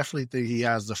point, I definitely think he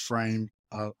has the frame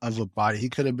of a body. He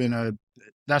could have been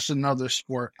that's another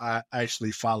sport I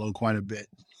actually follow quite a bit.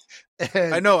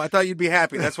 I know. I thought you'd be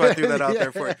happy. That's why I threw that out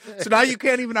there for you. So now you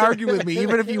can't even argue with me,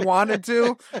 even if you wanted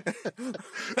to.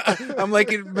 I'm like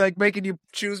making you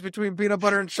choose between peanut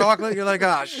butter and chocolate. You're like,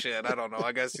 shit. I don't know.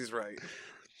 I guess he's right.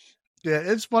 Yeah,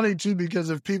 it's funny too, because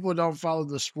if people don't follow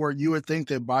the sport, you would think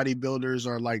that bodybuilders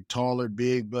are like tall or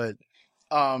big, but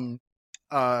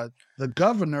the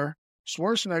governor,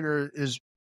 Schwarzenegger, is,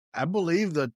 I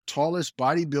believe, the tallest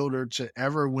bodybuilder to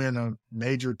ever win a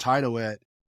major title at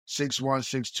 6'1",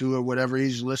 6'2", or whatever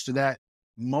he's listed at.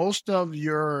 Most of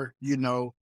your,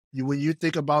 when you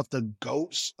think about the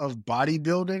goats of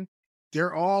bodybuilding,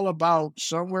 they're all about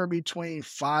somewhere between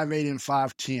 5'8" and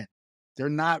 5'10". They're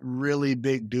not really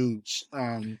big dudes.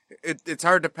 It's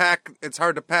hard to pack. It's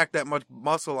hard to pack that much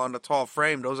muscle on a tall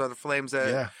frame. Those are the frames that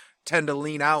Yeah. tend to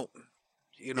lean out.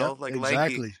 Yep, Like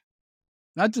exactly. lanky.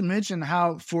 Not to mention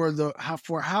how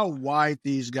wide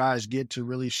these guys get to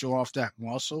really show off that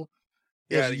muscle.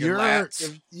 Yeah, your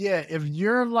lats. If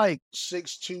you're like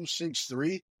 6'2",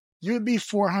 6'3", you'd be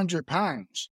 400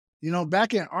 pounds.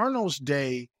 Back in Arnold's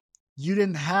day, you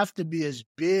didn't have to be as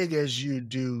big as you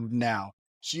do now.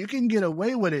 So you can get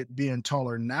away with it being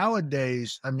taller.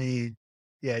 Nowadays, I mean,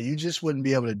 yeah, you just wouldn't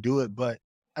be able to do it. But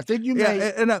I think you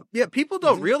may. People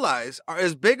don't realize,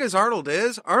 as big as Arnold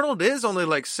is only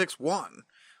like 6'1".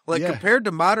 Like, compared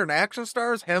to modern action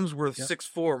stars, Hemsworth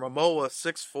 6'4", Momoa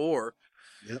 6'4".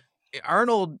 Yep.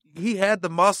 Arnold, he had the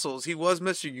muscles. He was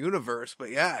Mr. Universe, but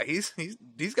yeah, he's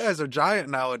these guys are giant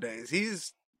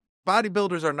nowadays.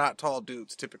 Bodybuilders are not tall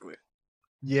dudes typically.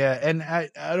 Yeah, and I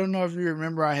don't know if you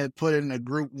remember, I had put in a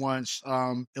group once.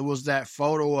 It was that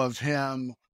photo of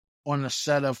him on the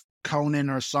set of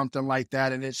Conan or something like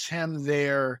that, and it's him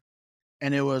there,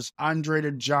 and it was Andre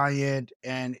the Giant,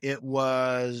 and it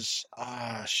was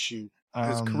It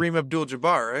was Kareem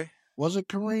Abdul-Jabbar, right? Was it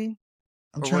Kareem?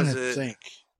 I'm trying to think.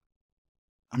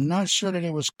 I'm not sure that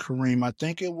it was Kareem. I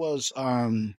think it was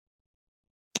what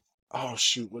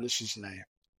is his name?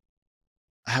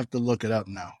 I have to look it up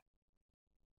now.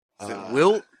 Is it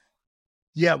Wilt?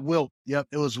 Yeah, Wilt. Yep,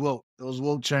 it was Wilt. It was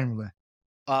Wilt Chamberlain.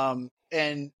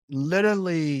 And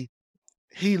literally,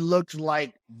 he looked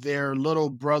like their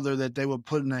little brother that they would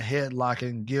put in a headlock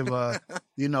and give a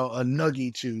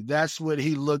nuggie to. That's what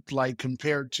he looked like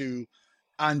compared to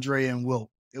Andre and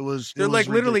Wilt. They're like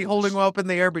literally holding him up in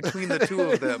the air between the two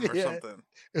of them or something.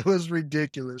 It was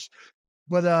ridiculous.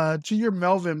 But to your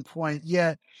Melvin point,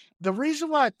 the reason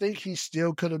why I think he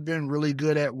still could have been really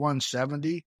good at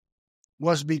 170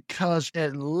 was because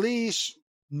at least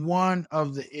one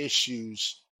of the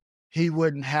issues he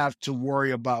wouldn't have to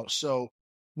worry about. So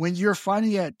when you're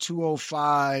fighting at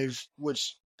 205,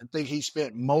 which I think he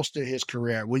spent most of his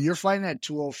career, when you're fighting at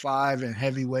 205 and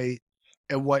heavyweight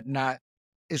and whatnot,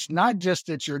 it's not just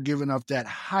that you're giving up that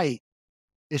height,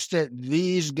 it's that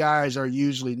these guys are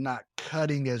usually not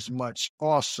cutting as much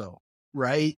also,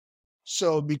 right?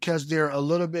 So because they're a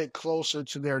little bit closer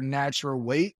to their natural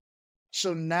weight,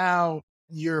 so now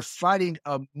you're fighting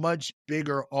a much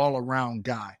bigger all-around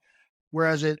guy.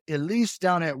 Whereas at least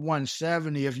down at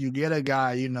 170, if you get a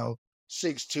guy, 6'2",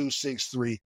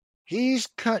 6'3", he's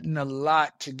cutting a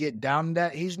lot to get down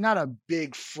that. He's not a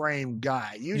big frame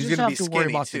guy. He's just have to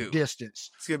worry about the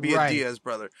distance. It's going to be a Diaz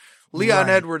brother. Leon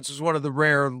Edwards is one of the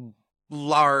rare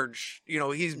large,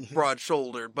 he's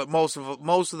broad-shouldered, but most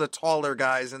of the taller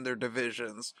guys in their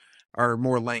divisions are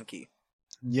more lanky.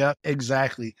 Yep,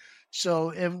 exactly.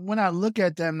 So when I look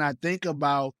at them and I think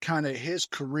about kind of his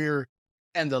career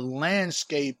and the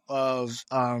landscape of,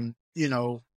 kind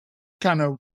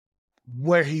of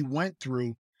where he went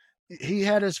through, he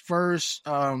had his first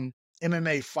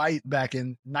MMA fight back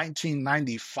in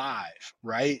 1995,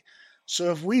 right?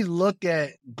 So if we look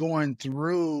at going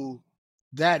through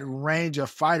that range of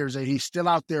fighters that he's still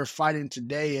out there fighting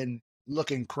today and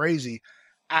looking crazy,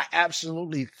 I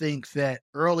absolutely think that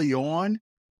early on,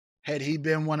 had he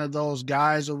been one of those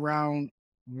guys around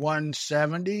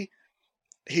 170,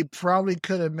 he probably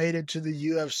could have made it to the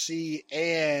UFC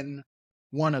and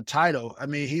won a title. I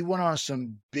mean, he went on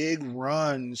some big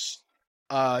runs,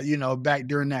 back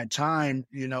during that time,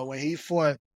 when he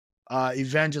fought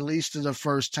Evangelista the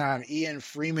first time, Ian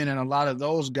Freeman and a lot of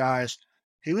those guys,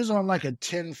 he was on like a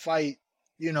 10-fight,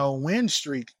 win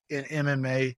streak in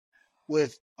MMA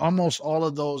with almost all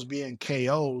of those being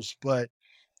KOs. But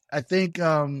I think,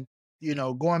 going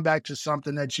back to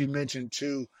something that you mentioned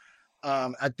too,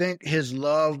 I think his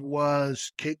love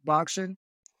was kickboxing.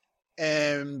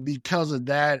 And because of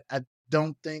that, I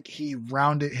don't think he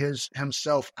rounded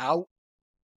himself out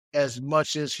as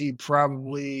much as he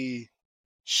probably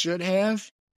should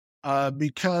have.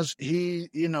 Because he,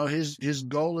 his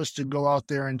goal is to go out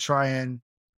there and try and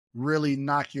really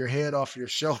knock your head off your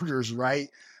shoulders, right?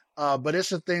 But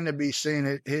it's a thing to be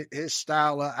seen. His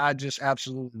style, I just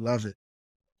absolutely love it.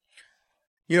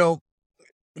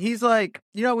 He's like,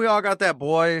 we all got that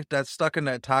boy that's stuck in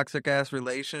that toxic ass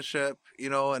relationship,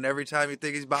 and every time you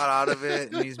think he's about out of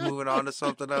it and he's moving on to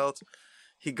something else,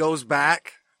 he goes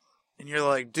back And you're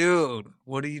like, dude,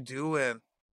 what are you doing?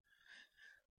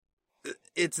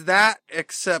 It's that,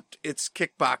 except it's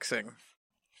kickboxing.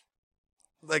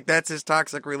 Like, that's his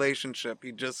toxic relationship.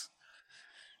 He just,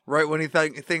 right when he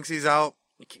thinks he's out,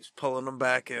 he keeps pulling him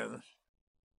back in.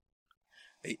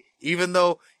 Even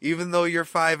though you're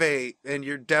 5'8" and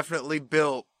you're definitely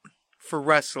built for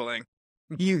wrestling,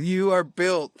 you are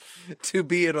built to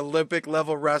be an Olympic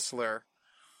level wrestler.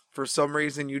 For some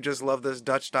reason, you just love this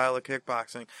Dutch style of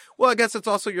kickboxing. Well, I guess it's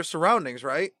also your surroundings,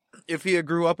 right? If he had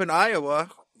grew up in Iowa,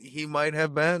 he might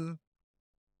have been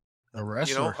a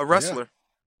wrestler. A wrestler.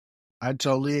 Yeah. I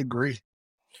totally agree.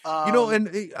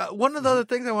 And one of the other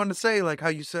things I wanted to say, like how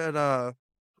you said,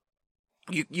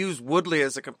 you use Woodley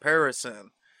as a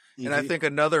comparison. And I think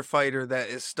another fighter that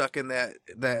is stuck in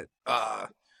that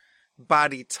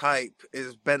body type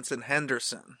is Benson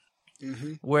Henderson,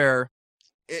 where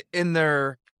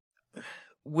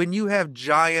when you have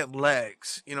giant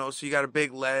legs, so you got a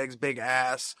big legs, big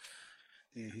ass,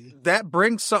 that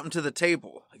brings something to the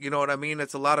table. You know what I mean?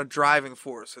 It's a lot of driving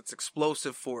force. It's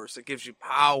explosive force. It gives you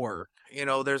power.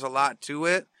 There's a lot to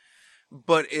it.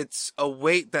 But it's a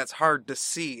weight that's hard to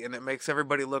see, and it makes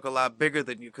everybody look a lot bigger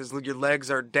than you because your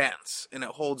legs are dense and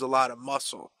it holds a lot of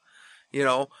muscle,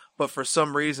 But for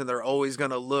some reason, they're always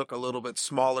going to look a little bit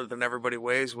smaller than everybody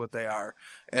weighs what they are.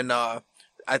 And I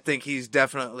think he's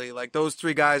definitely, like, those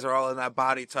three guys are all in that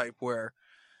body type where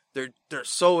they're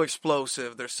so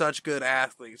explosive. They're such good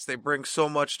athletes. They bring so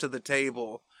much to the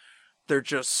table. They're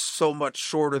just so much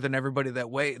shorter than everybody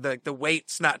that weight. Like, the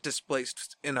weight's not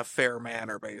displaced in a fair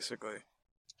manner, basically.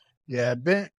 Yeah,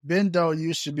 Bendo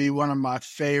used to be one of my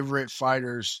favorite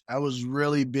fighters. I was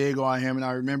really big on him, and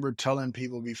I remember telling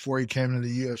people before he came to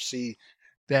the UFC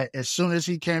that as soon as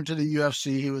he came to the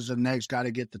UFC, he was the next guy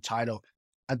to get the title.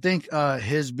 I think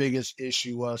his biggest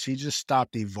issue was he just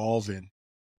stopped evolving,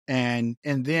 and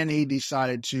then he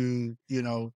decided to,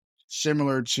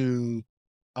 similar to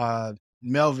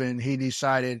Melvin, he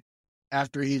decided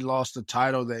after he lost the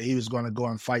title that he was going to go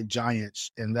and fight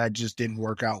giants, and that just didn't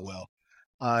work out well.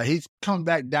 He's come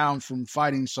back down from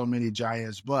fighting so many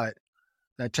giants, but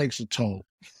that takes a toll.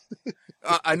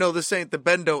 I know this ain't the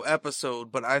Bendo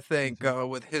episode, but I think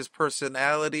with his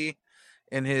personality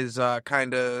and his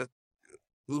kind of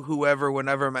whoever,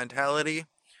 whenever mentality,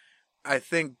 I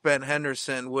think Ben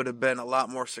Henderson would have been a lot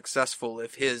more successful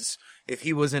if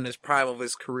he was in his prime of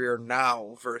his career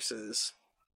now versus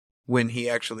when he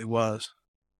actually was.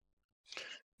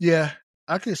 Yeah,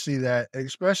 I could see that,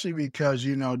 especially because,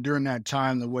 during that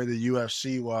time, the way the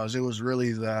UFC was, it was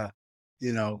really the,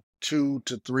 2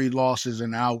 to 3 losses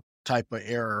and out type of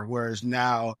era. Whereas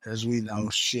now, as we know,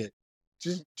 shit,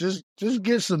 just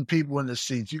get some people in the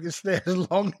seats. You can stay as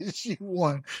long as you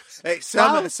want. Hey,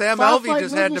 Sam Alvey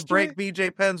just had to break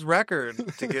BJ Penn's record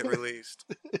to get released.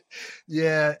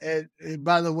 Yeah, and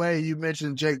by the way, you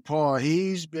mentioned Jake Paul.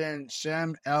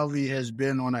 Sam Alvey has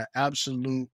been on an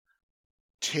absolute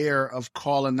tear of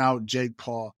calling out Jake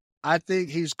Paul. I think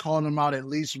he's calling him out at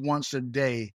least once a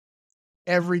day,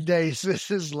 every day since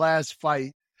his last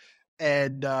fight.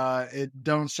 And it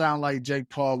don't sound like Jake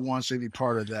Paul wants any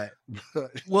part of that.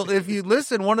 Well, if you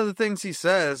listen, one of the things he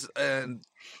says, and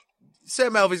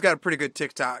Sam Alvey's got a pretty good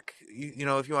TikTok.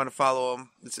 If you want to follow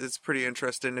him, it's pretty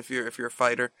interesting if you're a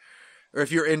fighter or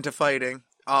if you're into fighting.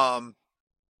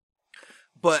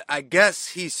 But I guess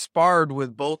he sparred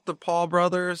with both the Paul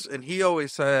brothers, and he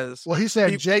always says... Well, he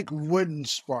said Jake wouldn't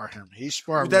spar him. He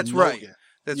sparred with Logan.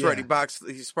 That's right.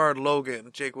 He sparred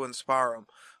Logan. Jake wouldn't spar him.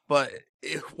 But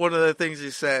one of the things he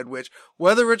said, which,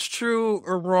 whether it's true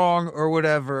or wrong or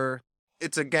whatever,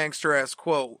 it's a gangster-ass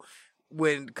quote,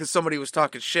 because somebody was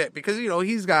talking shit. Because,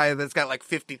 he's a guy that's got like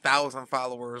 50,000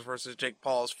 followers versus Jake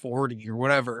Paul's 40 or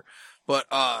whatever. But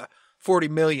 40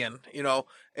 million,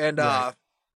 and... Right.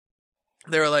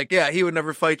 They were like, yeah, he would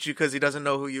never fight you because he doesn't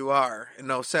know who you are. And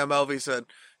no, Sam Alvey said,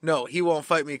 no, he won't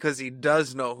fight me because he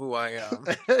does know who I am.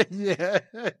 Yeah,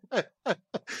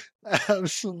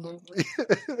 absolutely.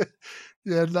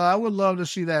 Yeah, no, I would love to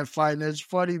see that fight. And it's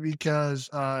funny because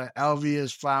Alvey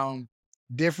has found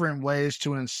different ways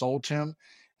to insult him.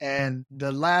 And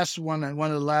one of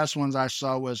the last ones I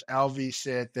saw was Alvey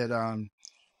said that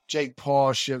Jake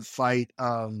Paul should fight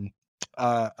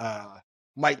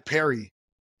Mike Perry.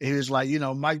 He was like,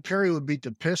 Mike Perry would beat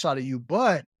the piss out of you,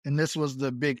 and this was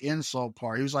the big insult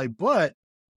part. He was like,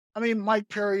 Mike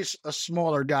Perry's a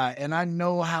smaller guy, and I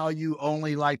know how you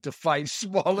only like to fight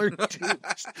smaller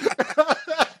dudes.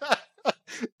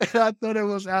 And I thought it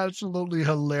was absolutely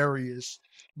hilarious.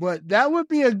 But that would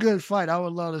be a good fight. I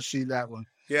would love to see that one.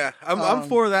 Yeah, I'm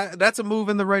for that. That's a move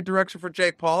in the right direction for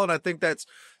Jake Paul, and I think that's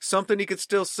something he could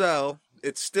still sell.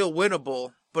 It's still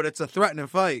winnable. but it's a threatening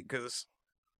fight because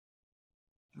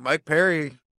Mike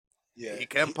Perry, he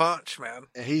can punch, man.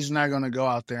 And he's not going to go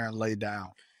out there and lay down.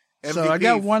 MVP, so I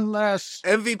got one last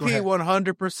MVP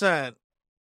 100%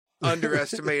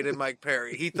 underestimated Mike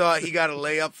Perry. He thought he got a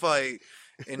layup fight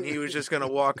and he was just going to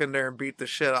walk in there and beat the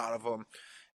shit out of him.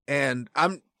 And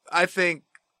I think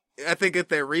if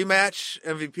they rematch,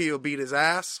 MVP will beat his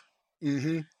ass.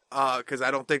 Mm-hmm. Because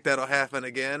I don't think that'll happen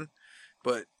again.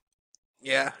 But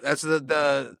yeah, that's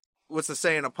the what's the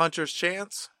saying? A puncher's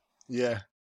chance. Yeah,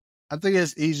 I think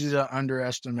it's easy to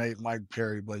underestimate Mike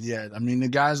Perry, but yeah, I mean the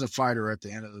guy's a fighter at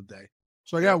the end of the day.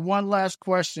 So I got one last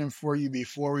question for you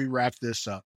before we wrap this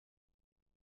up,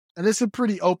 and it's a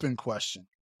pretty open question.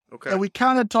 Okay. And we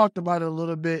kind of talked about it a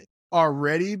little bit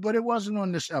already, but it wasn't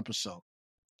on this episode.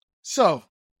 So,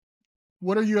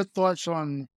 what are your thoughts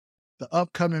on the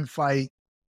upcoming fight,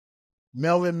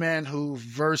 Melvin Manhoef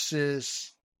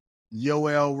versus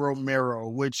Yoel Romero,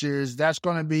 that's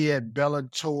going to be at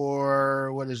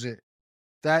Bellator. What is it?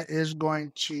 That is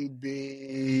going to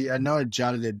be, I know I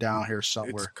jotted it down here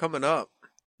somewhere. It's coming up.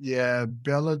 Yeah,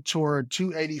 Bellator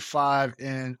 285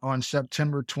 on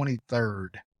September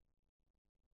 23rd.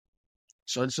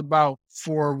 So it's about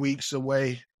 4 weeks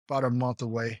away, about a month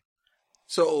away.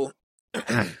 So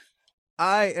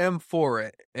I am for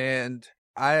it. And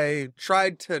I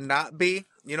tried to not be,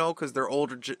 because they're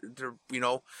older. They're,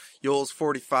 Yoel's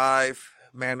 45,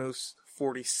 Manhoef's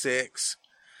 46.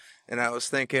 And I was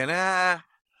thinking, I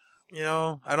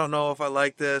don't know if I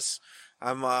like this.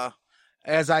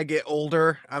 As I get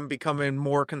older, I'm becoming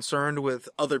more concerned with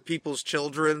other people's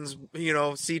children's,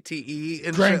 CTE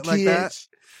and shit like that.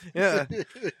 Yeah.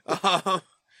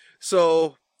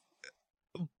 So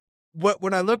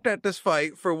when I looked at this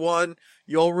fight, for one,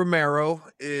 Yoel Romero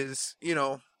is,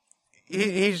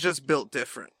 he's just built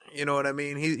different. You know what I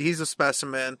mean? He's a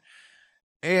specimen.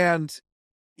 And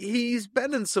he's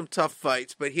been in some tough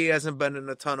fights, but he hasn't been in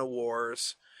a ton of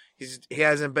wars. He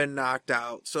hasn't been knocked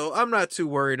out. So I'm not too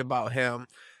worried about him.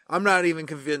 I'm not even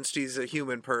convinced he's a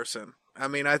human person. I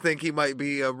mean, I think he might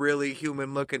be a really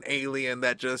human-looking alien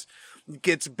that just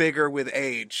gets bigger with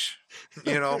age,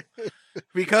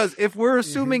 Because if we're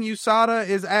assuming USADA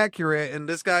is accurate and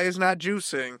this guy is not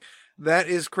juicing, that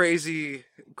is crazy,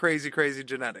 crazy, crazy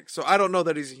genetics. So I don't know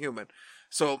that he's a human.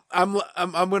 So I'm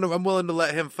willing to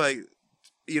let him fight,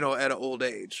 at an old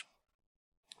age.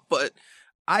 But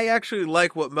I actually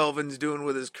like what Melvin's doing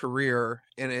with his career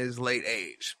in his late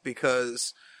age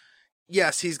because,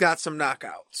 yes, he's got some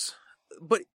knockouts.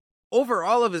 But over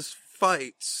all of his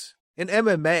fights in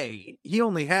MMA, he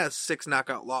only has 6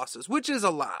 knockout losses, which is a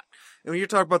lot. And when you're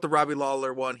talking about the Robbie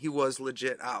Lawler one, he was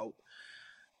legit out.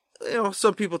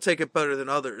 Some people take it better than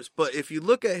others. But if you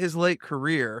look at his late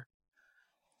career,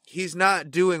 he's not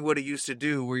doing what he used to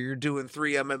do where you're doing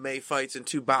 3 MMA fights and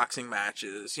 2 boxing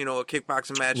matches, a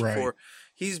kickboxing match before.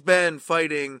 He's been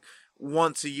fighting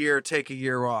once a year, take a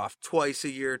year off, twice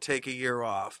a year, take a year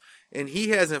off. And he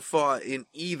hasn't fought in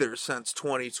either since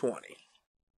 2020,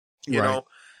 you know?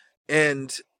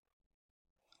 And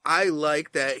I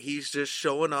like that he's just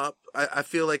showing up. I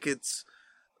feel like it's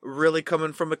really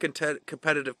coming from a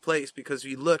competitive place because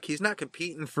you look, he's not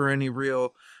competing for any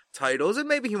real titles, and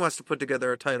maybe he wants to put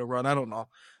together a title run. I don't know.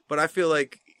 But I feel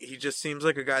like he just seems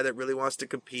like a guy that really wants to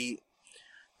compete.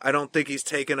 I don't think he's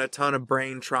taken a ton of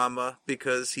brain trauma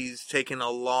because he's taken a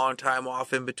long time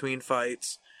off in between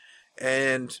fights.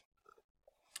 And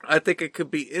I think it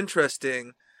could be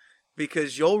interesting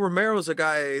because Yoel Romero's a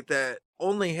guy that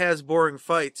only has boring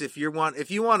fights. If you want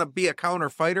to be a counter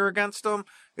fighter against him,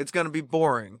 it's going to be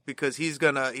boring because he's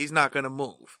not going to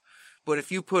move. But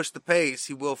if you push the pace,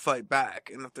 he will fight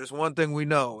back. And if there's one thing we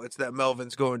know, it's that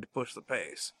Melvin's going to push the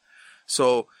pace.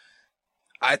 So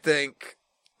I think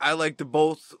I like the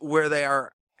both where they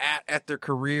are at their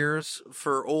careers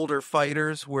for older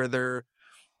fighters where they're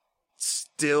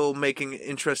still making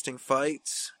interesting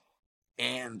fights.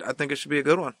 And I think it should be a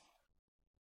good one.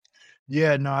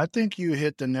 Yeah, no, I think you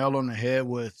hit the nail on the head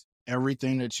with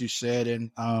everything that you said.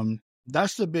 And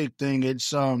that's the big thing.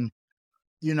 It's, I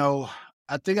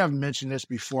think I've mentioned this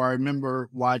before. I remember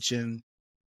watching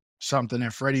something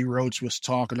that Freddie Roach was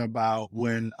talking about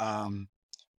when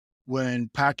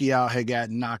Pacquiao had got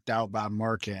knocked out by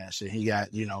Marquez and he got,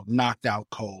 knocked out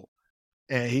cold.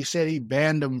 And he said he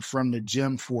banned him from the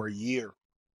gym for a year.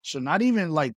 So not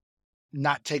even like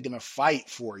not taking a fight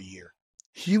for a year.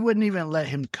 He wouldn't even let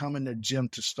him come in the gym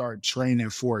to start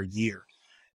training for a year.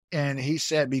 And he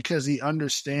said because he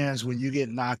understands when you get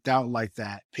knocked out like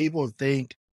that, people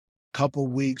think couple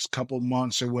weeks, couple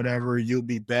months or whatever, you'll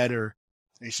be better.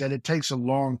 He said it takes a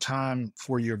long time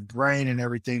for your brain and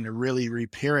everything to really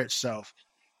repair itself.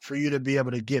 for you to be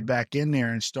able to get back in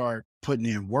there and start putting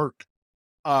in work.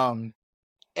 And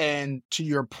to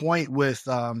your point with,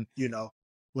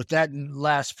 with that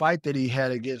last fight that he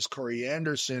had against Corey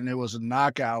Anderson, it was a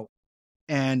knockout.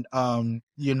 And,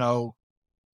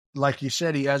 like you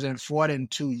said, he hasn't fought in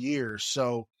 2 years.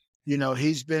 So,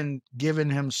 he's been giving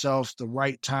himself the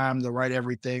right time, the right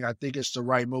everything. I think it's the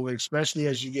right move, especially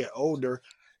as you get older.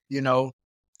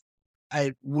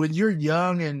 When you're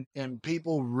young and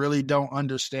people really don't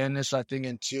understand this, I think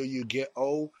until you get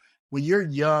old, when you're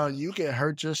young, you can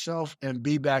hurt yourself and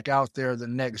be back out there the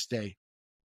next day,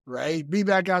 right? Be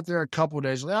back out there a couple of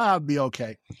days, like, I'll be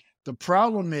okay. The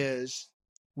problem is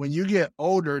when you get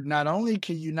older, not only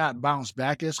can you not bounce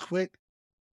back as quick,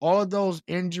 all of those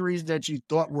injuries that you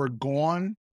thought were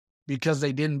gone because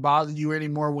they didn't bother you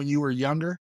anymore when you were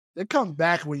younger, they come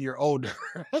back when you're older.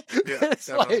 Yeah, it's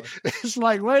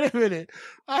like, wait a minute,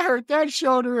 I hurt that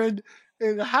shoulder in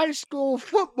high school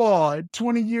football, and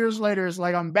 20 years later, it's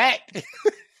like I'm back.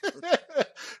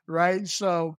 Right?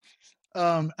 So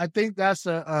I think that's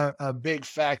a big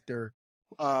factor.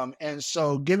 And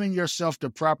so giving yourself the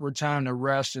proper time to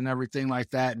rest and everything like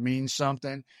that means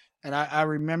something. And I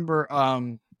remember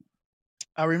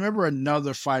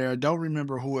another fighter, I don't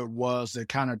remember who it was, that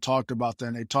kind of talked about that.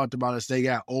 And they talked about as they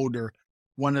got older,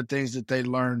 one of the things that they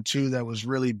learned too that was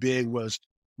really big was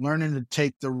learning to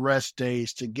take the rest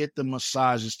days, to get the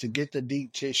massages, to get the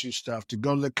deep tissue stuff, to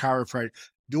go to the chiropractor,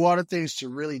 do all the things to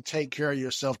really take care of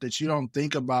yourself that you don't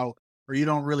think about or you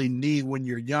don't really need when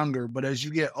you're younger. But as you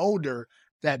get older,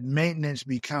 that maintenance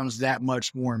becomes that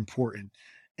much more important.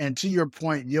 And to your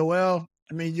point, Yoel,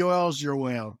 Yoel's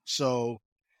Yoel. So,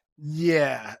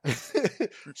 yeah,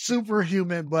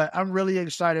 superhuman, but I'm really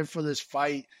excited for this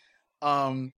fight.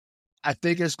 I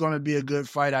think it's going to be a good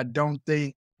fight. I don't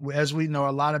think, as we know,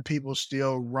 a lot of people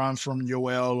still run from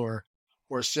Yoel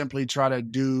or simply try to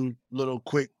do little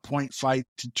quick point fight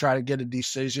to try to get a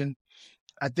decision.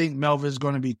 I think Melvin's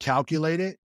going to be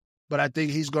calculated, but I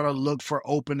think he's going to look for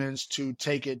openings to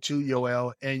take it to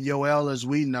Yoel. And Yoel, as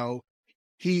we know,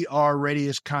 he already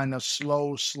is kind of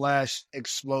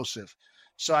slow/explosive.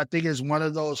 So I think it's one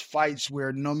of those fights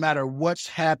where no matter what's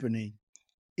happening,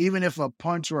 even if a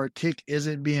punch or a kick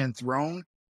isn't being thrown,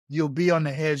 you'll be on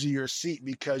the edge of your seat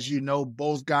because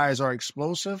both guys are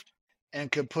explosive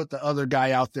and could put the other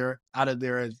guy out of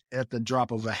there at the drop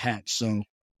of a hat. So,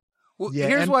 well, yeah,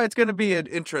 here's why it's going to be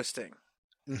interesting.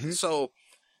 Mm-hmm. So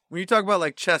when you talk about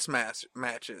like chess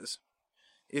matches,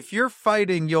 if you're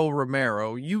fighting Yoel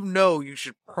Romero, you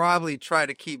should probably try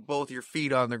to keep both your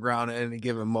feet on the ground at any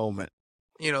given moment.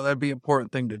 That'd be an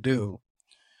important thing to do.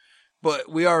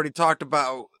 But we already talked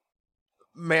about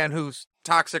man whose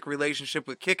toxic relationship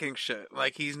with kicking shit.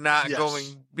 Like, he's not going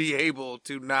to be able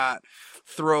to not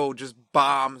throw just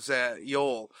bombs at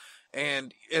Yoel.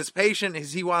 And as patient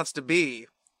as he wants to be,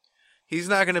 he's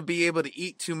not going to be able to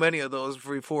eat too many of those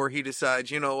before he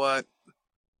decides, you know what,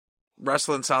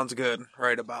 wrestling sounds good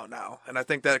right about now. And I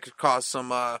think that could cause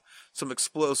some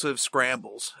explosive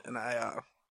scrambles. And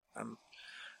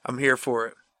I'm here for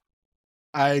it.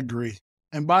 I agree.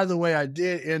 And by the way, I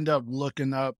did end up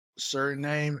looking up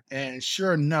Suriname, and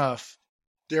sure enough,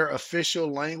 their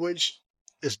official language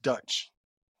is Dutch.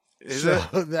 Is it?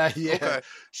 Okay.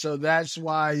 So that's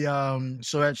why.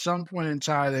 So at some point in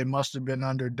time, they must have been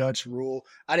under Dutch rule.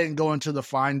 I didn't go into the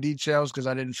fine details because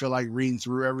I didn't feel like reading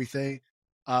through everything.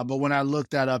 But when I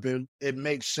looked that up, it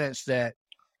makes sense that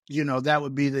that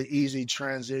would be the easy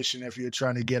transition if you're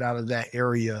trying to get out of that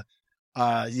area.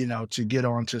 To get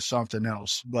on to something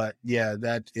else. But yeah,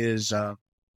 that is,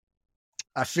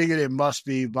 I figured it must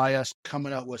be by us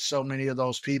coming up with so many of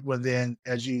those people. And then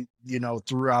as you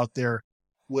threw out there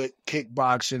with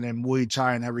kickboxing and Muay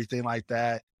Thai and everything like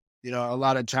that, a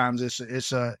lot of times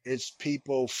it's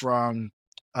people from,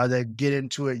 that get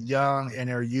into it young and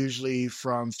they're usually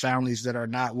from families that are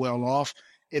not well off.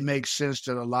 It makes sense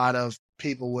that a lot of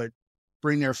people would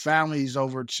bring their families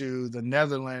over to the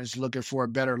Netherlands looking for a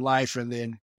better life, and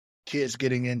then kids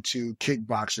getting into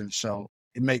kickboxing. So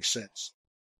it makes sense.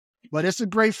 But it's a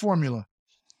great formula.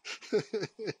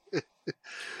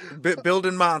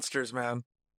 Building monsters, man.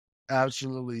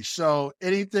 Absolutely. So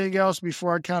anything else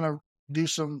before I kind of do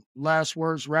some last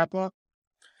words, wrap up?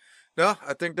 No,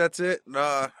 I think that's it.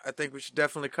 I think we should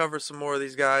definitely cover some more of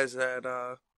these guys that,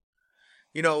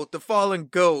 the Fallen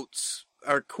Goats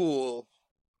are cool,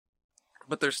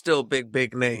 but they're still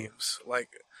big names.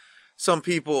 Like, some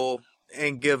people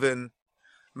ain't giving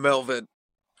Melvin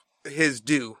his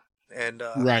due. And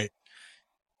right.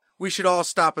 We should all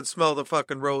stop and smell the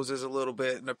fucking roses a little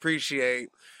bit and appreciate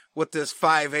what this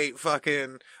 5'8"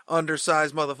 fucking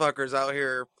undersized motherfuckers out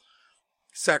here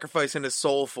sacrificing his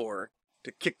soul for,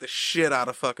 to kick the shit out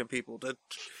of fucking people.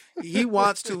 He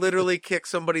wants to literally kick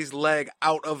somebody's leg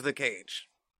out of the cage.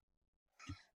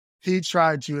 He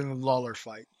tried to in a Lawler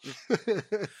fight.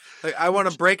 Like, I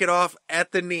want to break it off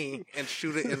at the knee and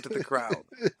shoot it into the crowd.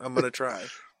 I'm going to try.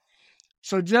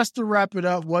 So just to wrap it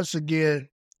up, once again,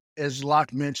 as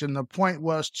Locke mentioned, the point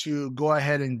was to go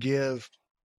ahead and give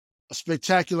a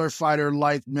spectacular fighter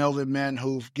like Melvin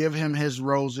Manhoef, give him his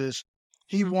roses.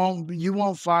 You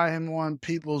won't find him on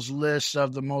people's lists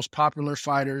of the most popular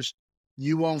fighters.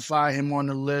 You won't find him on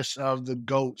the list of the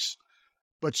GOATs.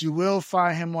 But you will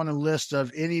find him on a list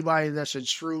of anybody that's a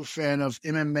true fan of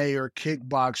MMA or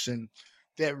kickboxing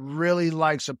that really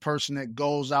likes a person that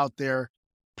goes out there,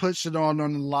 puts it on the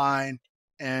line,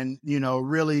 and,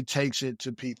 really takes it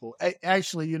to people.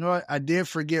 Actually, you know what? I did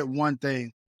forget one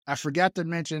thing. I forgot to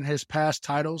mention his past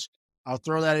titles. I'll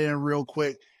throw that in real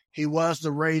quick. He was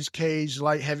the Rage Cage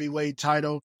light heavyweight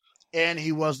title, and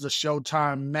he was the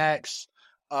Showtime Max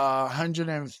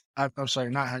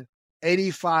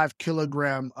 85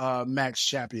 kilogram max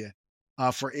champion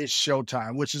for its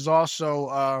Showtime, which is also,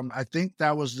 I think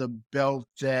that was the belt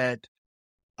that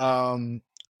Tyrone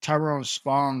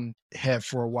Spong had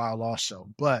for a while also.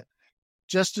 But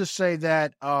just to say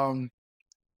that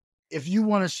if you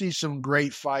want to see some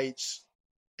great fights,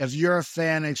 if you're a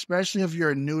fan, especially if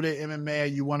you're new to MMA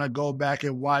and you want to go back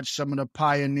and watch some of the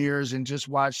pioneers and just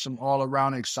watch some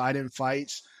all-around exciting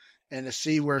fights and to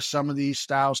see where some of these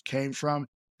styles came from,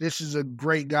 this is a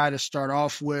great guy to start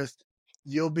off with.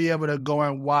 You'll be able to go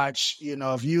and watch,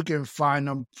 if you can find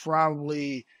them,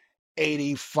 probably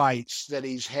 80 fights that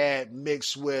he's had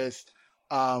mixed with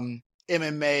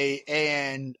MMA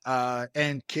and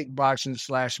kickboxing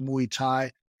 / Muay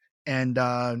Thai. And,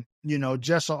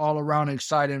 just an all-around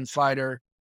exciting fighter,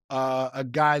 a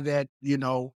guy that,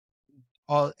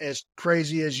 as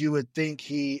crazy as you would think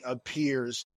he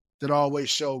appears, that always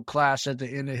showed class at the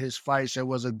end of his fights and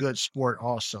was a good sport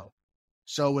also.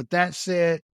 So with that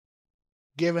said,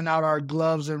 giving out our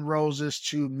gloves and roses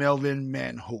to Melvin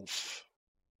Manhoef.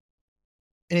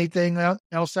 Anything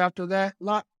else after that,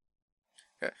 Locke?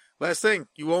 Last thing,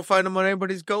 you won't find him on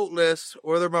anybody's GOAT list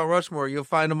or their Mount Rushmore. You'll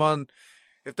find him on,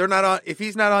 if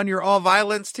he's not on your all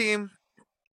violence team,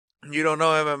 you don't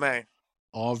know MMA.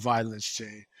 All violence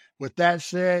team. With that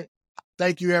said,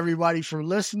 thank you everybody for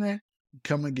listening.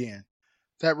 Come again.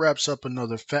 That wraps up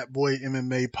another Fat Boy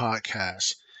MMA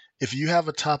podcast. If you have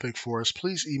a topic for us,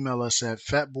 please email us at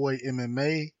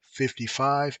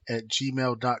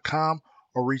fatboymma55@gmail.com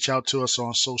or reach out to us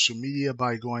on social media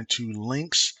by going to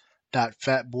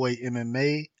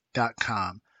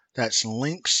links.fatboymma.com. That's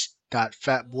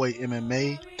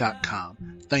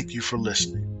links.fatboymma.com. Thank you for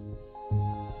listening.